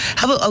 Yes.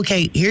 How about,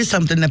 here's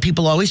something that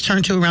people always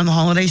turn to around the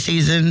holiday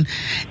season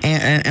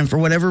and for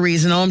whatever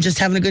reason, I'm just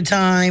having a good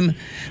time.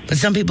 But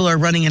some people are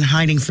running and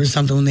hiding for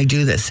something when they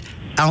do this.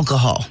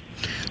 Alcohol.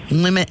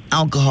 Limit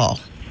alcohol.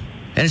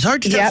 And it's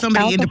hard to tell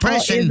somebody in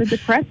depression is a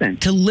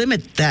depressant. To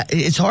limit that.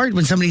 It's hard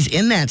when somebody's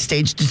in that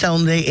stage to tell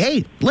them,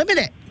 hey, limit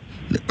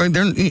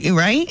it.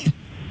 Right?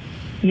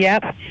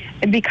 Yep.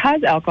 And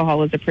because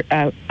alcohol is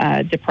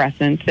a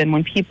depressant, and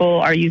when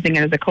people are using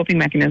it as a coping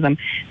mechanism,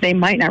 they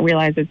might not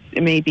realize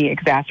it may be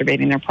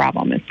exacerbating their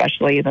problem,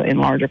 especially in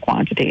larger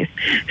quantities.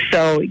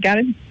 So you got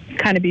to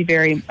kind of be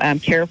very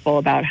careful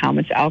about how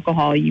much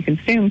alcohol you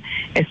consume,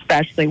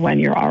 especially when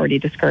you're already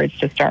discouraged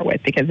to start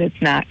with, because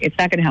it's not going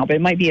to help.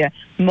 It might be a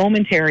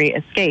momentary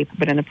escape,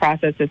 but in the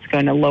process, it's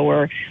going to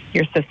lower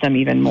your system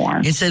even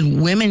more. It said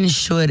women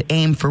should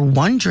aim for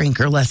 1 drink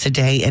or less a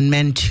day, and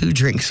men 2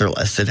 drinks or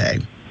less a day.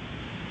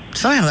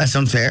 Somehow that's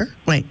unfair.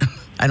 Wait,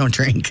 I don't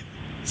drink.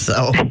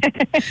 So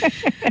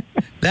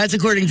that's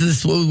according to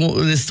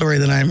this story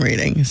that I'm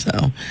reading. So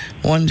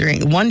 1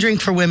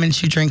 drink for women,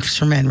 2 drinks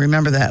for men.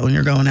 Remember that when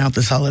you're going out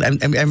this holiday.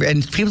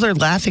 And people are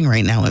laughing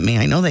right now at me.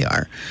 I know they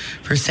are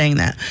for saying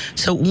that.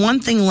 So one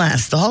thing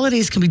less. The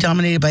holidays can be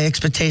dominated by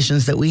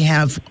expectations that we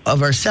have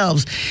of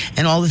ourselves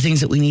and all the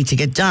things that we need to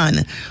get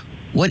done.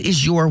 What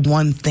is your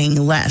one thing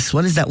less?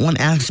 What is that one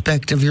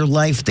aspect of your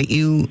life that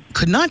you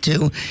could not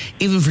do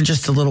even for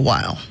just a little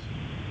while?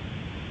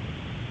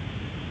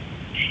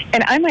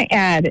 And I might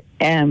add,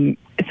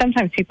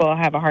 sometimes people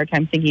have a hard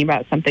time thinking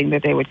about something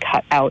that they would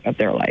cut out of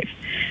their life.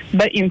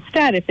 But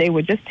instead, if they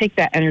would just take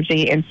that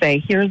energy and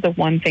say, here's the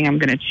one thing I'm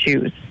going to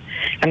choose.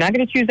 I'm not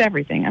going to choose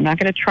everything. I'm not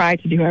going to try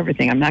to do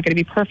everything. I'm not going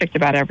to be perfect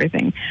about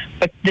everything.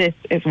 But this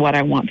is what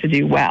I want to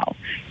do well.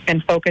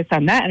 And focus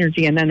on that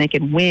energy, and then they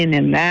can win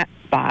in that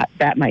spot.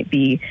 That might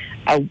be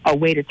a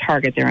way to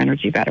target their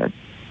energy better.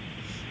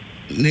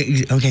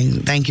 Okay,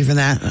 thank you for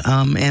that.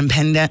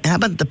 And how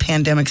about the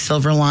pandemic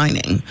silver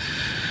lining?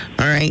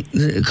 All right,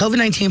 the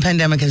COVID-19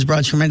 pandemic has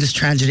brought tremendous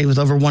tragedy with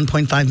over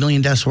 1.5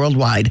 million deaths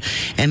worldwide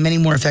and many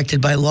more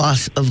affected by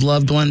loss of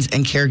loved ones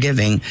and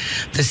caregiving.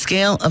 The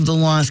scale of the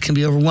loss can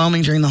be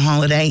overwhelming during the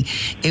holiday.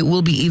 It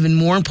will be even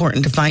more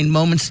important to find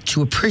moments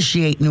to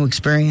appreciate new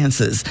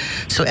experiences.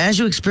 So as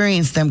you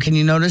experience them, can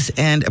you notice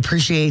and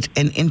appreciate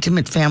an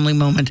intimate family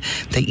moment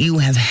that you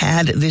have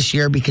had this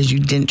year because you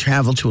didn't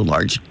travel to a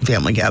large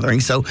family gathering?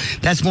 So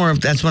that's one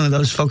of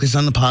those focus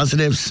on the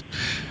positives,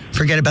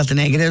 forget about the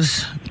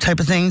negatives type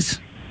of things.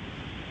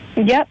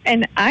 Yep,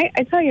 and I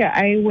tell you,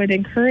 I would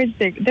encourage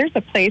there's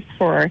a place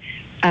for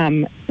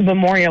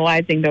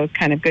memorializing those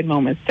kind of good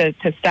moments, to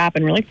stop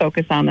and really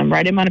focus on them,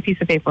 write them on a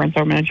piece of paper and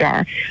throw them in a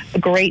jar.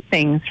 Great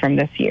things from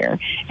this year.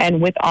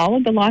 And with all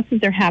of the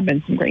losses, there have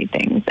been some great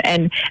things.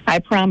 And I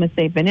promise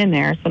they've been in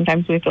there.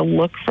 Sometimes we have to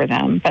look for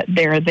them, but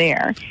they're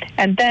there.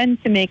 And then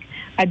to make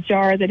a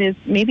jar that is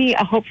maybe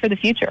a hope for the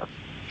future.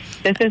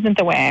 This isn't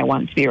the way I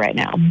want it to be right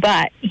now,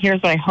 but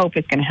here's what I hope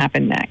is going to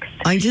happen next.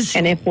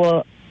 And if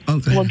we'll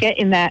get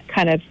in that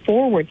kind of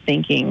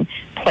forward-thinking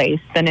place,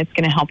 then it's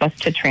going to help us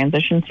to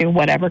transition to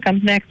whatever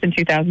comes next in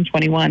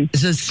 2021.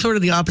 So it's sort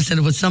of the opposite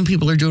of what some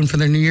people are doing for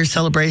their New Year's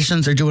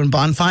celebrations. They're doing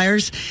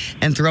bonfires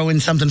and throw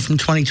in something from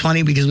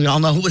 2020 because we all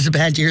know it was a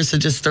bad year, so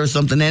just throw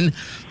something in,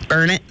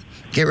 burn it,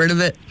 Get rid of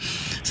it.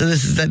 So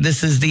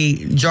this is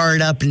the jar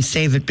it up and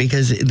save it,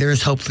 because there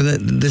is hope for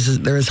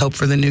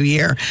the new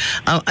year.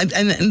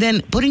 And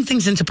then putting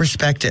things into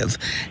perspective.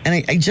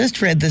 And I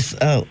just read this,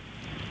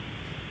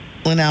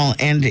 Lynelle,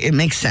 and it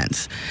makes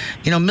sense.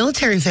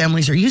 Military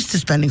families are used to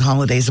spending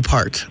holidays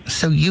apart,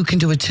 so you can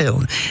do it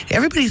too.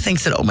 Everybody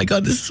thinks that, oh my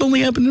God, this has only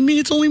happened to me.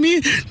 It's only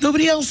me,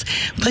 nobody else.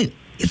 But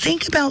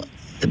think about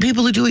the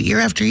people who do it year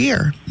after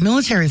year,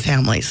 military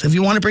families. If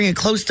you want to bring it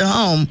close to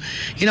home,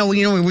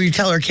 where you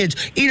tell our kids,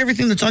 eat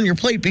everything that's on your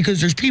plate because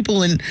there's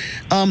people in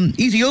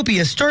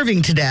Ethiopia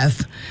starving to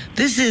death.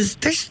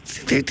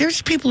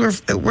 There's people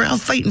we're out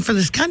fighting for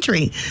this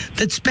country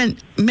that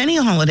spent many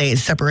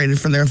holidays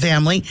separated from their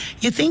family.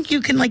 You think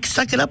you can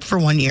suck it up for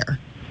 1 year?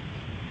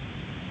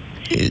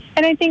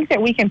 And I think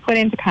that we can put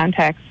into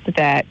context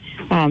that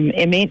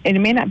it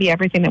may not be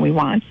everything that we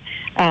want,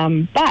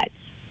 but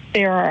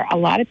there are a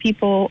lot of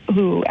people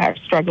who are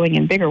struggling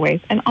in bigger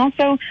ways, and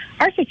also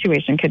our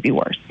situation could be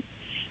worse.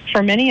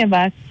 For many of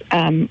us,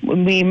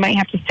 we might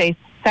have to stay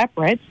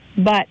separate,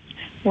 but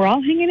we're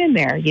all hanging in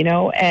there,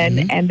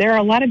 and there are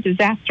a lot of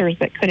disasters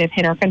that could have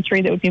hit our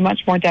country that would be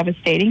much more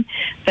devastating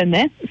than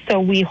this.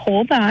 So we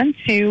hold on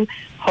to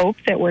hope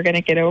that we're going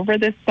to get over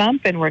this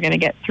bump and we're going to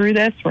get through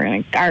this.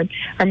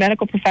 Our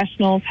medical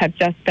professionals have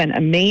just been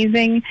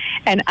amazing,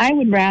 and I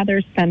would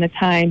rather spend the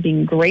time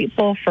being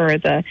grateful for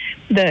the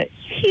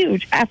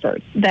huge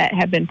efforts that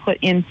have been put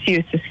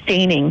into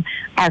sustaining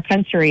our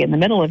country in the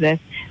middle of this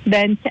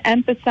than to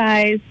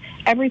emphasize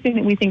everything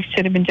that we think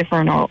should have been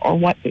different or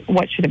what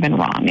should have been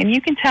wrong. And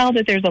you can tell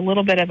that there's a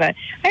little bit of I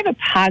have a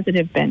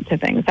positive bent to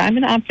things. I'm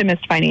an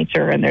optimist by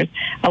nature, and there's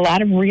a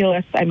lot of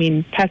realists,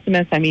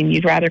 pessimists,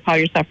 you'd rather call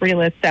yourself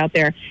realists out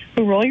there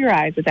who roll your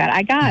eyes at that.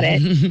 I got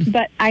it.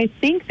 But I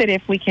think that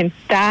if we can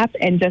stop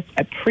and just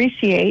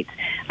appreciate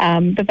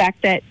the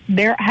fact that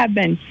there have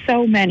been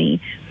so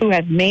many who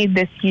have made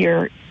this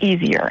year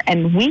easier,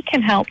 and we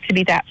can help to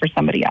be that for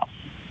somebody else.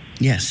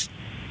 Yes,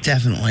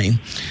 definitely.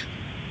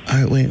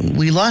 All right,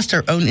 we lost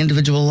our own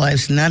individual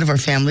lives, not of our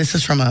family. This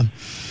is from a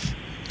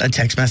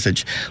text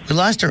message. We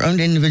lost our own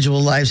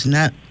individual lives,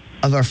 not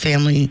of our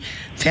families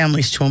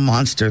to a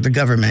monster, the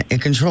government.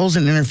 It controls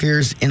and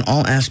interferes in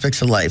all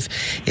aspects of life.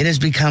 It has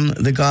become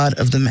the god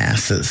of the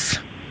masses.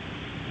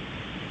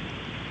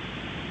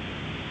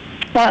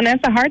 Well, and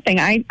that's a hard thing.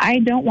 I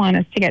don't want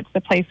us to get to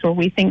the place where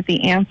we think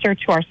the answer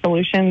to our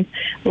solutions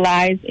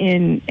lies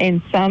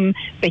in some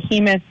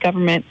behemoth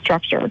government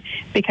structure,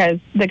 because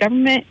the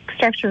government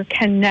structure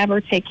can never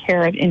take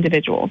care of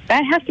individuals.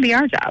 That has to be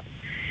our job.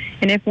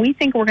 And if we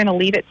think we're going to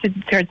leave it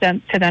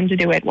to them to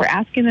do it, we're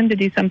asking them to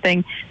do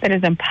something that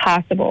is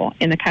impossible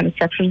in the kind of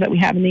structures that we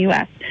have in the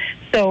U.S.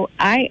 So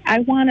I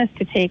want us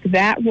to take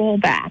that role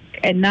back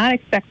and not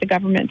expect the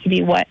government to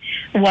be what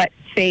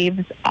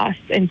saves us.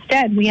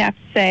 Instead, we have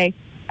to say,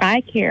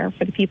 I care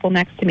for the people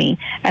next to me,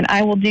 and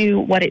I will do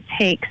what it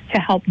takes to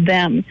help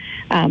them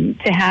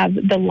to have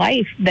the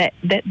life that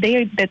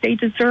they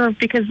deserve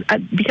because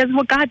of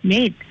what God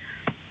made.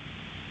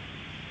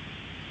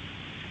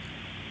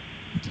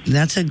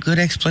 That's a good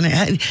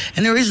explanation.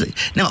 And there is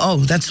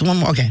that's one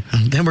more. Okay,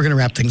 then we're going to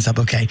wrap things up.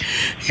 Okay,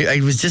 I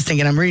was just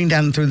thinking, I'm reading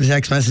down through the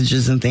text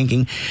messages and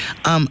thinking,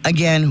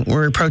 again,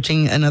 we're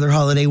approaching another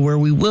holiday where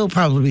we will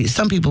probably,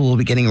 some people will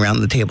be getting around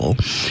the table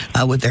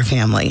with their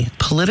family.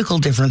 Political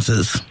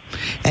differences.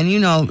 And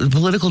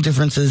political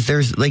differences,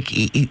 there's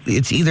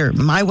it's either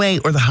my way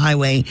or the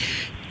highway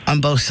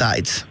on both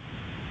sides.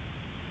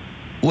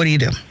 What do you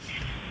do?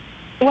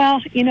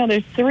 Well,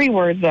 there's three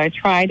words that I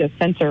try to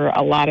center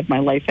a lot of my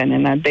life in,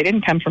 and they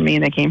didn't come from me,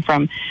 and they came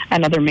from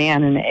another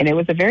man, and it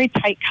was a very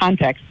tight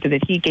context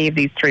that he gave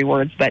these three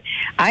words, but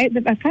I've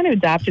kind of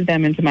adopted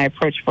them into my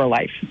approach for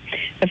life.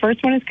 The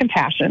first one is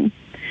compassion,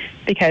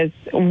 because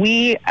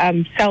we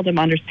seldom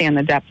understand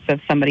the depths of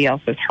somebody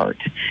else's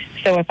hurt.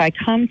 So if I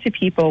come to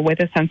people with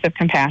a sense of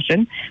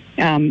compassion,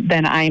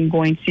 then I'm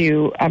going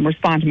to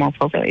respond more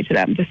appropriately to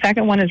them. The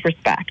second one is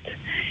respect.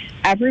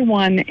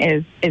 Everyone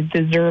is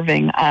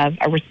deserving of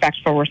a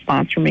respectful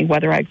response from me,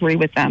 whether I agree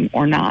with them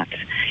or not.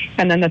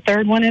 And then the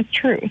third one is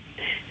truth.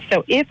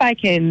 So if I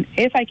can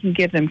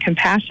give them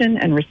compassion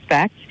and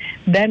respect,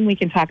 then we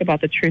can talk about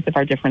the truth of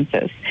our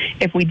differences.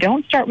 If we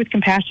don't start with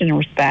compassion and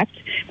respect,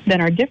 then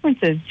our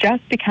differences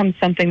just become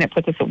something that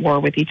puts us at war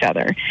with each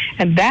other.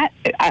 And that,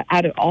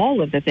 out of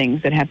all of the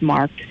things that have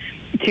marked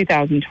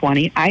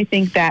 2020, I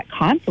think that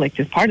conflict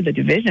is part of the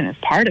division, is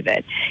part of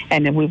it.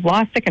 And we've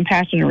lost the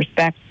compassion and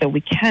respect, so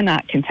we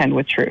cannot contend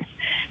with truth.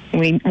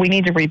 We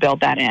need to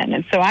rebuild that in.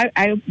 And so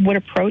I would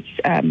approach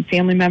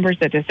family members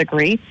that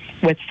disagree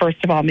with,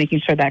 first of all, making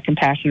sure that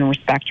compassion and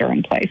respect are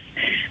in place.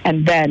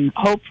 And then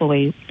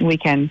hopefully we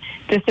can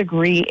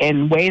disagree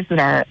in ways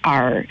that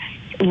are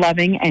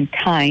loving and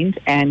kind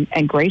and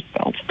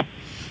grace-filled.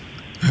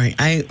 All right.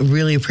 I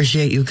really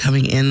appreciate you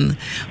coming in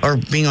or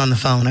being on the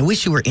phone. I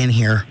wish you were in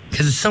here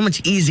because it's so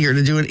much easier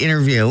to do an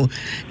interview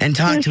and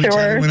talk to each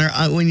other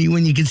when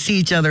you can see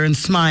each other and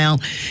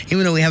smile,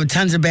 even though we have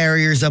tons of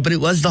barriers up. But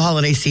it was the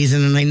holiday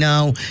season, and I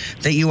know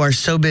that you are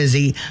so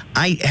busy.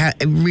 I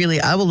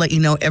will let you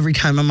know every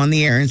time I'm on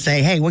the air and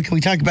say, hey, what can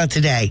we talk about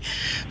today?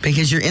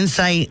 Because your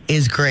insight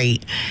is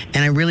great,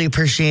 and I really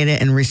appreciate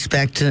it and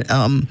respect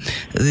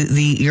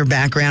your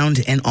background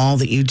and all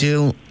that you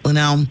do.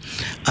 Lynelle,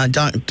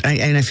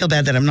 and I feel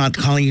bad that I'm not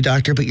calling you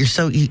doctor, but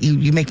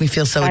you make me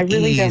feel so at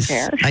really ease. Don't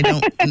care. I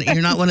don't.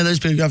 You're not one of those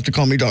people you have to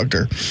call me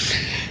doctor.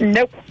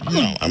 Nope.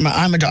 No,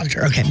 I'm a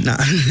doctor. Okay, no.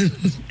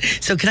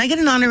 So can I get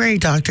an honorary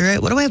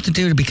doctorate? What do I have to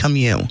do to become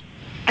you?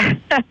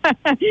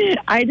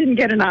 I didn't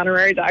get an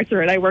honorary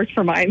doctorate. I worked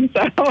for mine.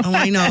 So. Oh,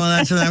 I know.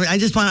 That's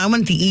what I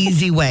want the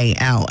easy way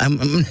out.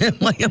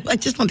 I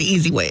just want the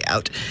easy way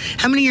out.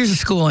 How many years of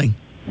schooling?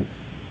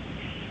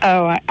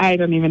 Oh, I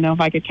don't even know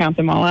if I could count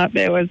them all up.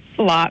 It was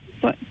lots.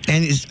 My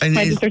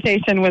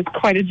dissertation was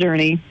quite a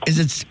journey. Is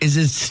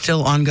it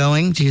still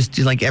ongoing? Do you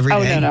do like every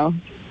day? Oh,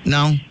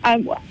 no.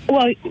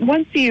 Well,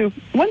 once you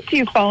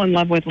fall in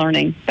love with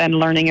learning, then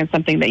learning is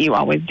something that you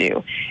always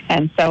do.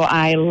 And so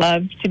I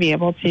love to be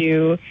able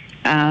to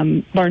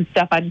learn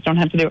stuff. I just don't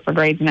have to do it for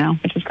grades now,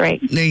 which is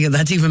great. There you go.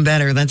 That's even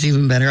better.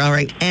 All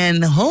right.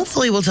 And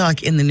hopefully we'll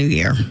talk in the new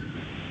year.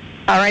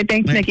 All right.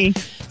 Thanks, Nikki.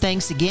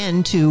 Thanks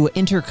again to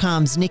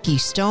Intercom's Nikki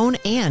Stone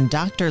and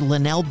Dr.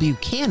 Lynelle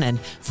Buchanan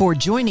for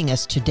joining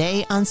us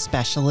today on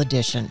Special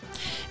Edition.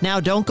 Now,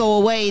 don't go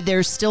away.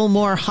 There's still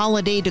more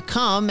holiday to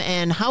come.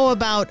 And how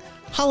about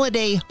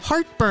holiday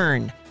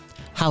heartburn?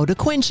 How to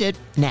quench it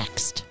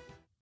next.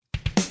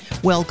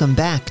 Welcome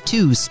back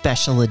to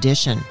Special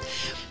Edition.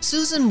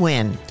 Susan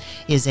Nguyen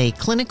is a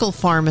clinical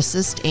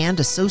pharmacist and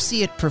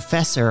associate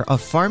professor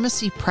of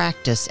pharmacy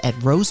practice at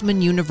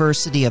Roseman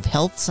University of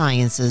Health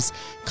Sciences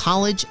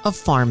College of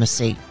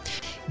Pharmacy.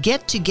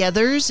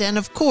 Get-togethers and,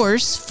 of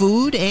course,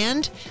 food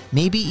and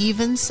maybe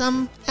even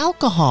some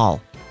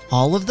alcohol.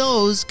 All of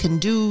those can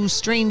do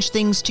strange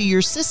things to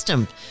your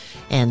system.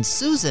 And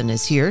Susan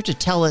is here to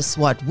tell us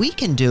what we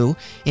can do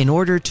in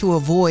order to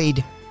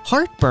avoid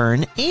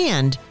heartburn,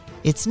 and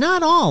it's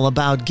not all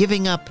about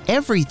giving up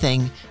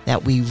everything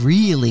that we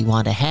really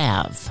want to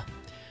have.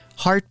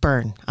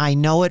 Heartburn, I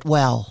know it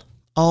well.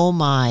 Oh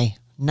my,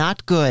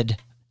 not good.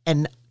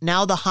 And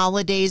now the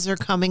holidays are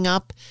coming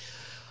up.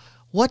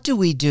 What do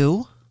we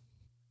do?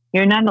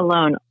 You're not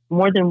alone.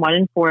 More than 1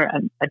 in 4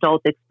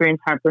 adults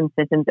experience heartburn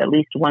symptoms at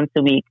least once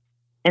a week.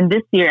 And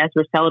this year, as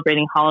we're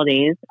celebrating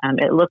holidays,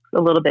 it looks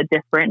a little bit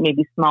different,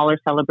 maybe smaller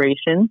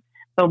celebrations.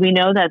 But we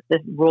know that the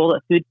role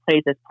that food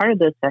plays as part of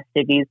those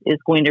festivities is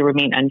going to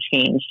remain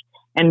unchanged.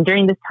 And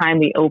during this time,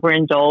 we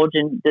overindulge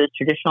in the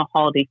traditional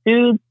holiday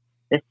foods,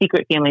 the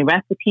secret family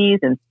recipes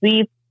and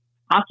sweets,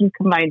 often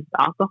combined with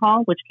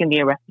alcohol, which can be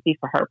a recipe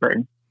for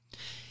heartburn.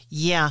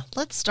 Yeah,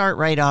 let's start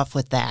right off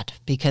with that,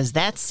 because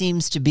that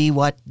seems to be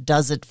what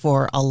does it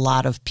for a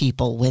lot of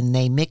people when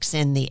they mix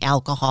in the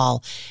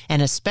alcohol,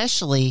 and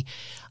especially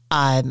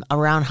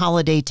around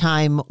holiday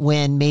time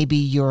when maybe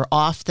you're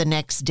off the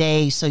next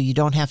day so you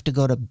don't have to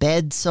go to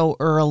bed so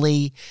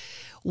early.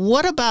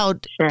 What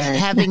about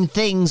having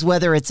things,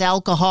 whether it's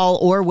alcohol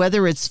or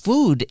whether it's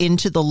food,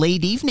 into the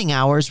late evening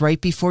hours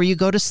right before you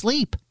go to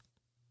sleep?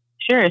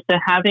 Sure. So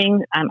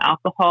having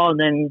alcohol and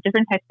then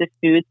different types of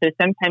foods. So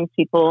sometimes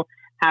people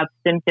have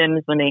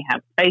symptoms when they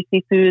have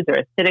spicy foods or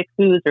acidic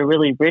foods or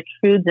really rich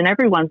foods, and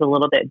everyone's a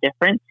little bit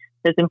different.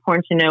 So it's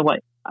important to know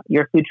what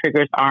your food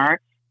triggers are.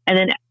 And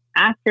then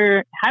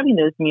after having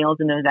those meals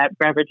and those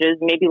beverages,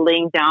 maybe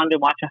laying down to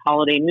watch a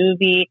holiday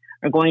movie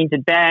or going to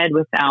bed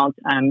without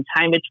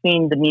time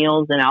between the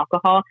meals and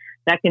alcohol,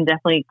 that can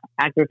definitely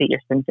aggravate your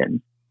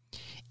symptoms.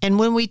 And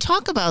when we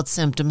talk about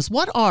symptoms,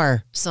 what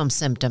are some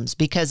symptoms?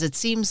 Because it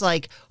seems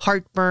like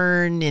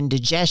heartburn,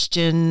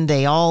 indigestion,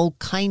 they all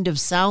kind of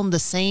sound the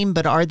same,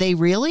 but are they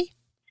really?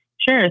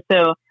 Sure.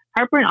 So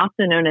heartburn,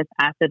 also known as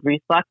acid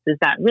reflux, is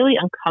that really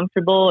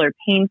uncomfortable or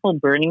painful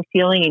burning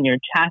feeling in your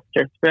chest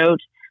or throat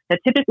that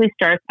typically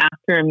starts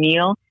after a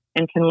meal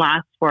and can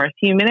last for a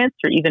few minutes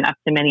or even up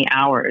to many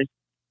hours.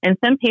 And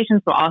some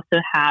patients will also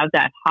have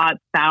that hot,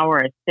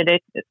 sour,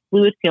 acidic,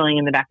 fluid feeling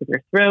in the back of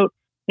your throat,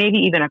 maybe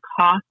even a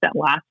cough that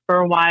lasts for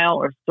a while,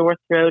 or sore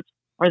throat,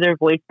 or their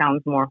voice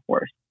sounds more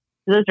hoarse.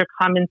 So those are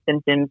common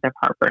symptoms of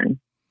heartburn.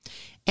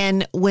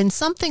 And when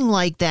something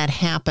like that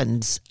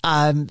happens,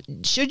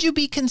 should you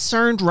be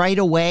concerned right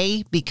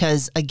away?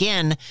 Because,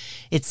 again,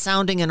 it's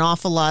sounding an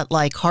awful lot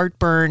like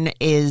heartburn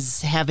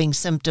is having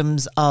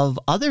symptoms of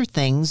other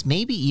things,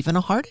 maybe even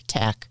a heart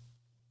attack.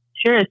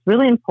 Sure. It's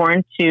really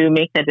important to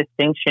make that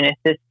distinction. If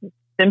this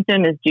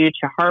symptom is due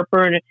to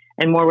heartburn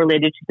and more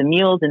related to the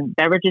meals and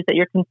beverages that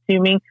you're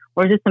consuming,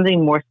 or is it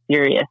something more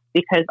serious?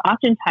 Because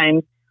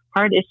oftentimes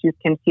heart issues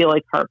can feel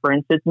like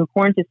heartburn. So it's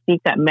important to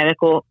seek that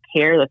medical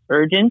care that's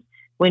urgent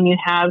when you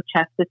have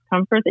chest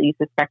discomfort that you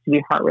suspect to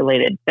be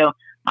heart-related. So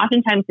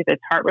oftentimes if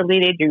it's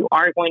heart-related, you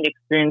are going to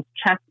experience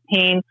chest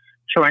pain,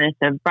 shortness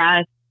of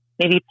breath,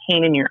 maybe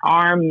pain in your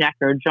arm, neck,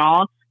 or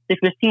jaw. if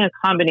you're seeing a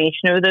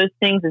combination of those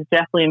things, it's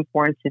definitely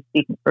important to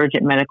seek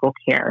urgent medical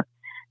care.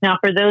 Now,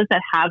 for those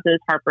that have those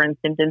heartburn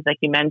symptoms, like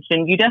you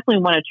mentioned, you definitely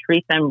want to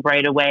treat them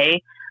right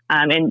away.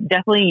 And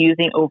definitely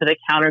using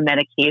over-the-counter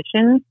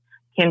medications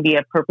can be an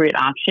appropriate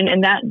option.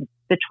 And that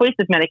the choice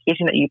of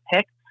medication that you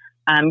pick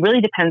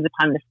really depends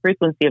upon the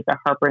frequency of the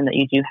heartburn that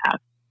you do have.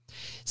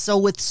 So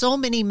with so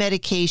many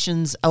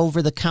medications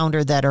over the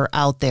counter that are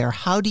out there,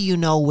 how do you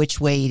know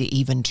which way to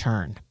even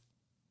turn?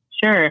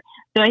 Sure.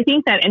 So I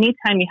think that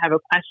anytime you have a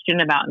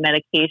question about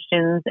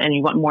medications and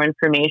you want more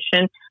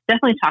information,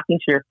 definitely talking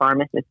to your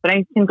pharmacist. But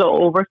I can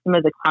go over some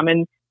of the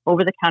common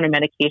over-the-counter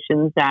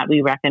medications that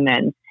we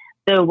recommend.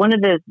 So one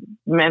of the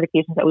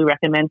medications that we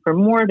recommend for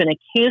more of an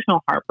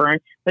occasional heartburn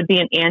would be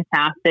an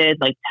antacid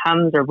like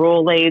Tums or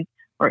Rolaids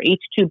or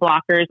H2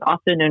 blockers,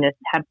 also known as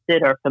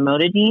Pepcid or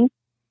famotidine.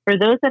 For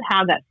those that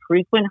have that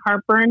frequent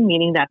heartburn,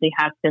 meaning that they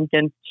have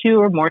symptoms 2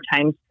 or more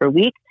times per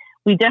week,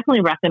 we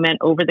definitely recommend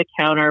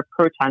over-the-counter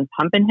proton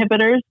pump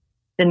inhibitors.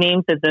 The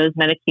names of those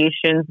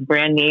medications,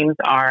 brand names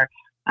are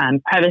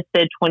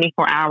Prevacid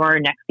 24-hour,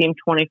 Nexium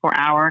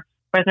 24-hour,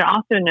 but they're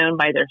also known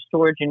by their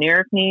store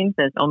generic names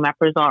as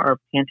omeprazole or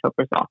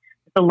pantoprazole.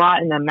 It's a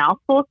lot in the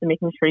mouthful, so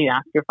making sure you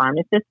ask your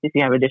pharmacist if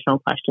you have additional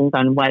questions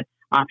on what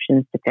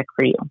options to pick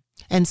for you.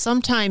 And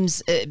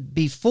sometimes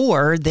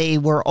before, they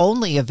were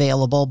only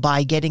available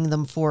by getting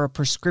them for a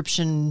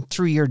prescription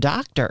through your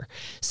doctor.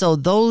 So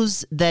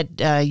those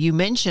that you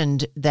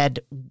mentioned that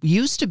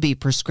used to be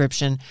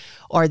prescription,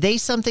 are they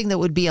something that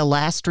would be a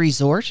last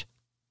resort?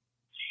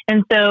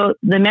 And so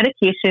the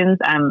medications,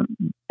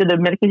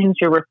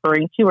 you're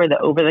referring to are the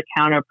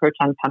over-the-counter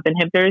proton pump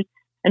inhibitors.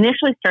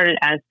 Initially started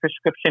as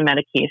prescription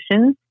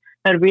medications,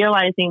 but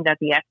realizing that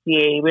the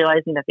FDA,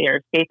 realizing that they are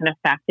safe and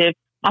effective,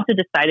 also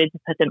decided to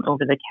put them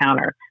over the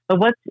counter. But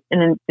what's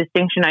a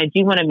distinction I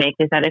do want to make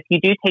is that if you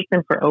do take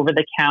them for over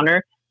the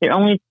counter, they're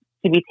only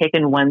to be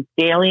taken once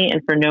daily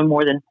and for no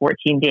more than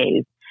 14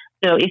 days.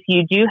 So if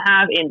you do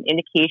have an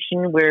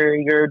indication where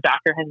your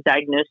doctor has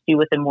diagnosed you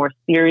with a more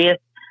serious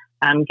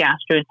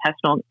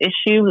gastrointestinal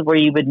issue where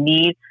you would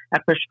need a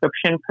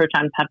prescription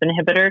proton pump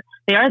inhibitor,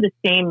 they are the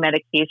same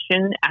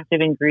medication,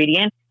 active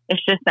ingredient.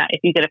 It's just that if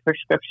you get a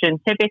prescription,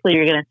 typically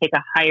you're going to take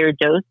a higher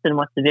dose than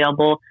what's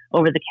available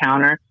over the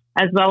counter,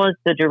 as well as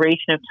the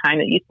duration of time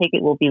that you take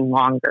it will be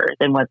longer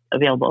than what's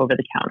available over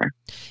the counter.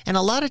 And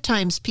a lot of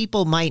times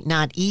people might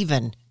not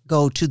even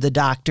go to the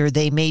doctor.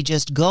 They may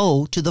just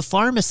go to the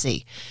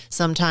pharmacy.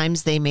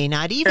 Sometimes they may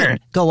not even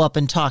go up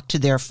and talk to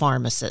their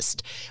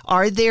pharmacist.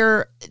 Are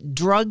there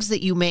drugs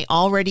that you may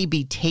already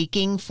be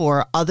taking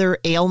for other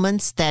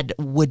ailments that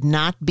would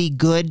not be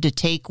good to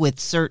take with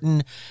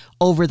certain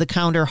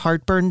over-the-counter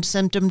heartburn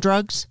symptom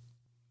drugs?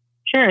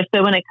 Sure.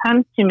 So when it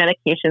comes to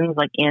medications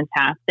like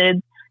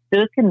antacids,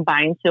 those can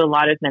bind to a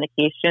lot of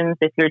medications.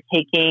 If you're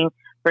taking,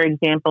 for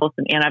example,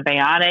 some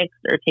antibiotics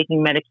or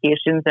taking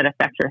medications that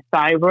affect your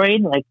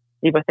thyroid, like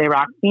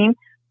levothyroxine,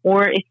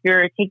 or if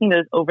you're taking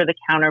those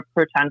over-the-counter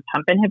proton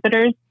pump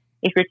inhibitors,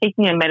 if you're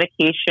taking a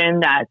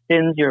medication that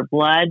thins your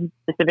blood,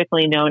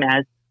 specifically known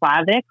as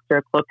Plavix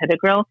or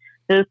clopidogrel,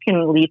 those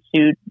can lead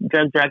to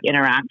drug-drug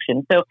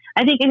interaction. So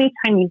I think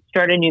anytime you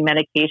start a new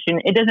medication,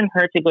 it doesn't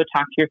hurt to go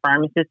talk to your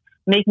pharmacist,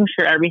 making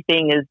sure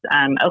everything is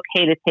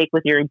okay to take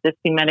with your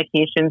existing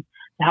medications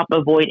to help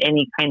avoid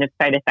any kind of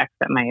side effects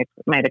that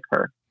might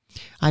occur.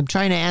 I'm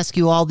trying to ask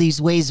you all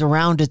these ways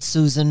around it,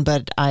 Susan,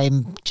 but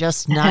I'm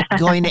just not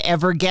going to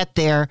ever get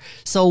there.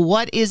 So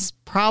what is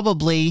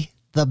probably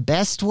the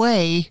best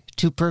way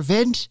to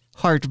prevent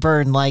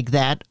heartburn like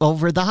that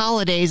over the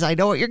holidays? I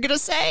know what you're going to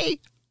say.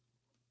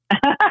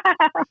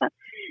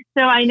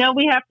 So I know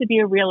we have to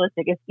be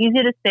realistic. It's easy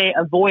to say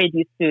avoid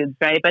these foods,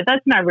 right? But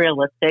that's not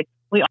realistic.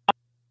 We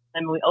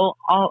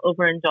all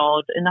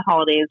overindulge in the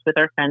holidays with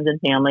our friends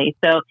and family.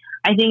 So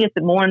I think it's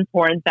more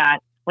important that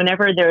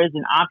whenever there is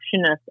an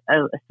option,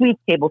 a sweets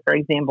table, for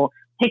example,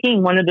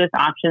 picking one of those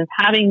options,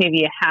 having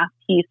maybe a half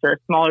piece or a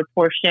smaller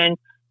portion,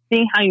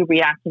 seeing how you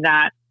react to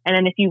that. And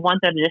then if you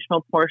want that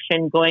additional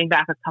portion, going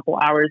back a couple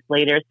hours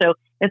later. So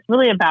it's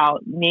really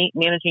about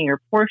managing your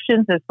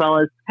portions as well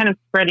as kind of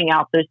spreading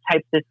out those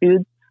types of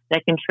foods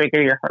that can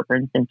trigger your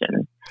heartburn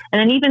symptoms. And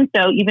then even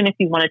if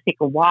you want to take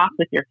a walk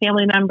with your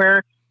family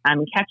member,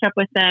 catch up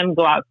with them,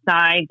 go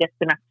outside, get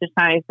some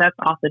exercise, that's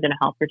also going to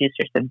help reduce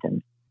your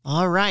symptoms.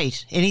 All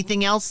right.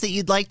 Anything else that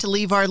you'd like to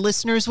leave our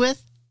listeners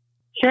with?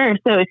 Sure.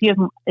 So if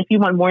you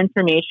want more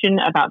information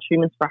about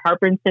treatments for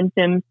heartburn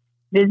symptoms,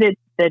 visit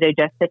the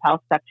Digestive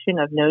Health section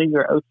of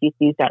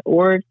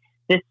knowyourotcs.org.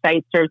 This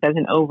site serves as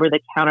an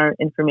over-the-counter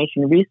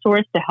information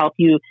resource to help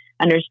you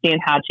understand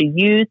how to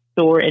use,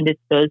 store, and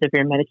dispose of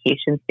your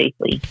medication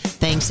safely.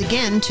 Thanks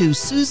again to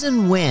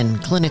Susan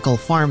Nguyen, clinical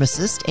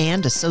pharmacist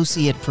and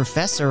associate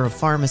professor of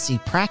pharmacy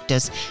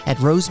practice at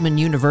Roseman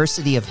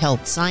University of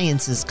Health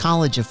Sciences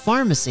College of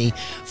Pharmacy,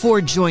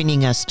 for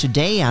joining us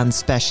today on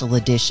Special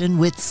Edition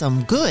with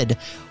some good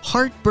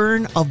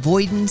heartburn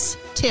avoidance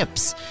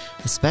tips,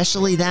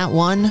 especially that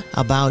one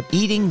about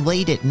eating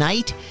late at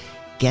night.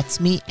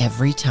 Gets me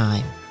every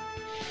time.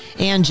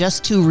 And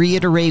just to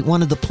reiterate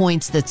one of the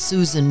points that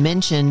Susan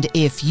mentioned,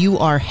 if you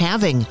are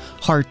having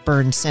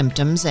heartburn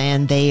symptoms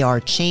and they are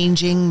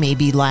changing,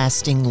 maybe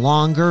lasting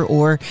longer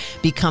or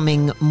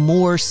becoming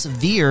more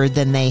severe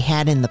than they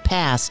had in the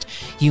past,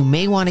 you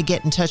may want to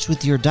get in touch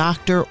with your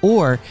doctor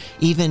or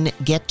even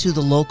get to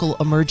the local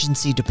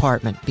emergency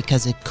department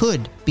because it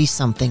could be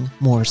something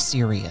more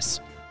serious.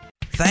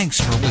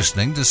 Thanks for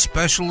listening to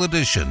Special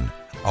Edition,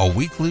 a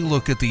weekly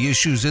look at the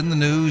issues in the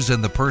news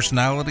and the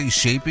personalities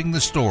shaping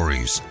the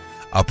stories,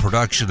 a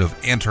production of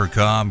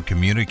Intercom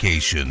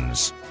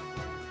Communications.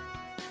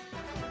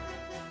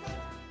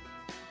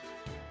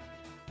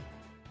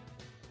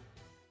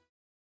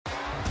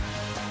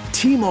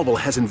 T-Mobile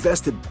has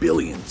invested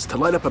billions to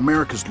light up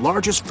America's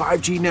largest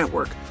 5G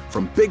network,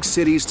 from big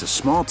cities to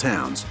small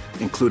towns,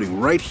 including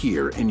right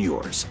here in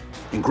yours.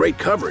 And great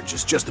coverage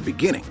is just the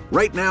beginning.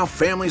 Right now,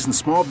 families and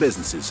small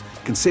businesses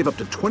can save up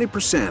to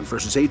 20%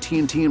 versus AT&T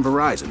and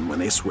Verizon when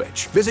they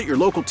switch. Visit your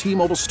local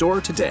T-Mobile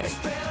store today.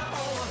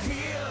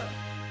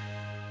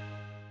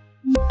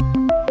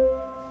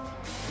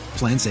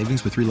 Plan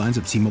savings with 3 lines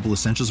of T-Mobile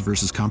Essentials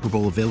versus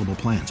comparable available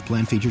plans.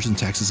 Plan features and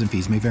taxes and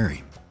fees may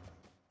vary.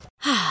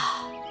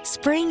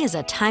 Spring is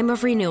a time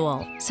of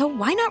renewal, so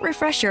why not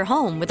refresh your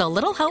home with a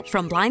little help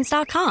from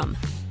Blinds.com?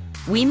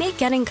 We make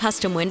getting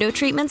custom window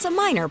treatments a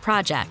minor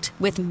project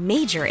with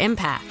major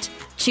impact.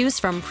 Choose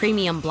from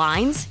premium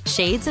blinds,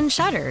 shades, and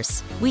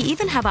shutters. We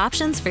even have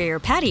options for your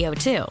patio,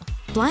 too.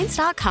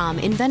 Blinds.com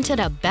invented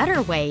a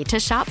better way to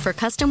shop for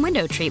custom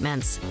window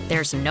treatments.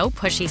 There's no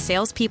pushy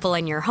salespeople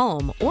in your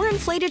home or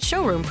inflated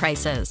showroom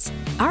prices.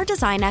 Our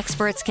design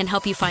experts can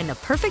help you find the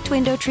perfect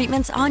window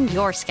treatments on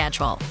your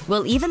schedule.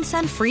 We'll even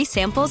send free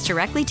samples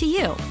directly to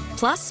you.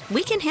 Plus,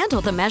 we can handle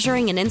the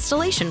measuring and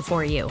installation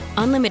for you.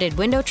 Unlimited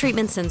window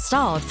treatments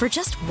installed for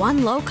just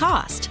one low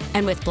cost.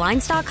 And with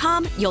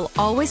Blinds.com, you'll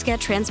always get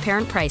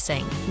transparent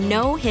pricing.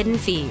 No hidden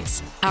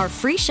fees. Our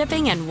free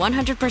shipping and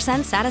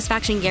 100%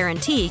 satisfaction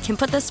guarantee can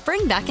put the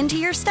spring back into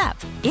your step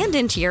and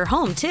into your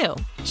home, too.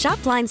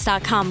 Shop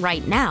Blinds.com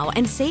right now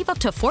and save up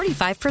to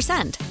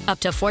 45%.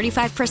 Up to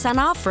 45%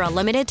 off for a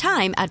limited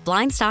time at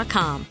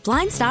Blinds.com.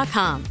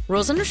 Blinds.com.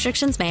 Rules and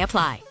restrictions may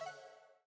apply.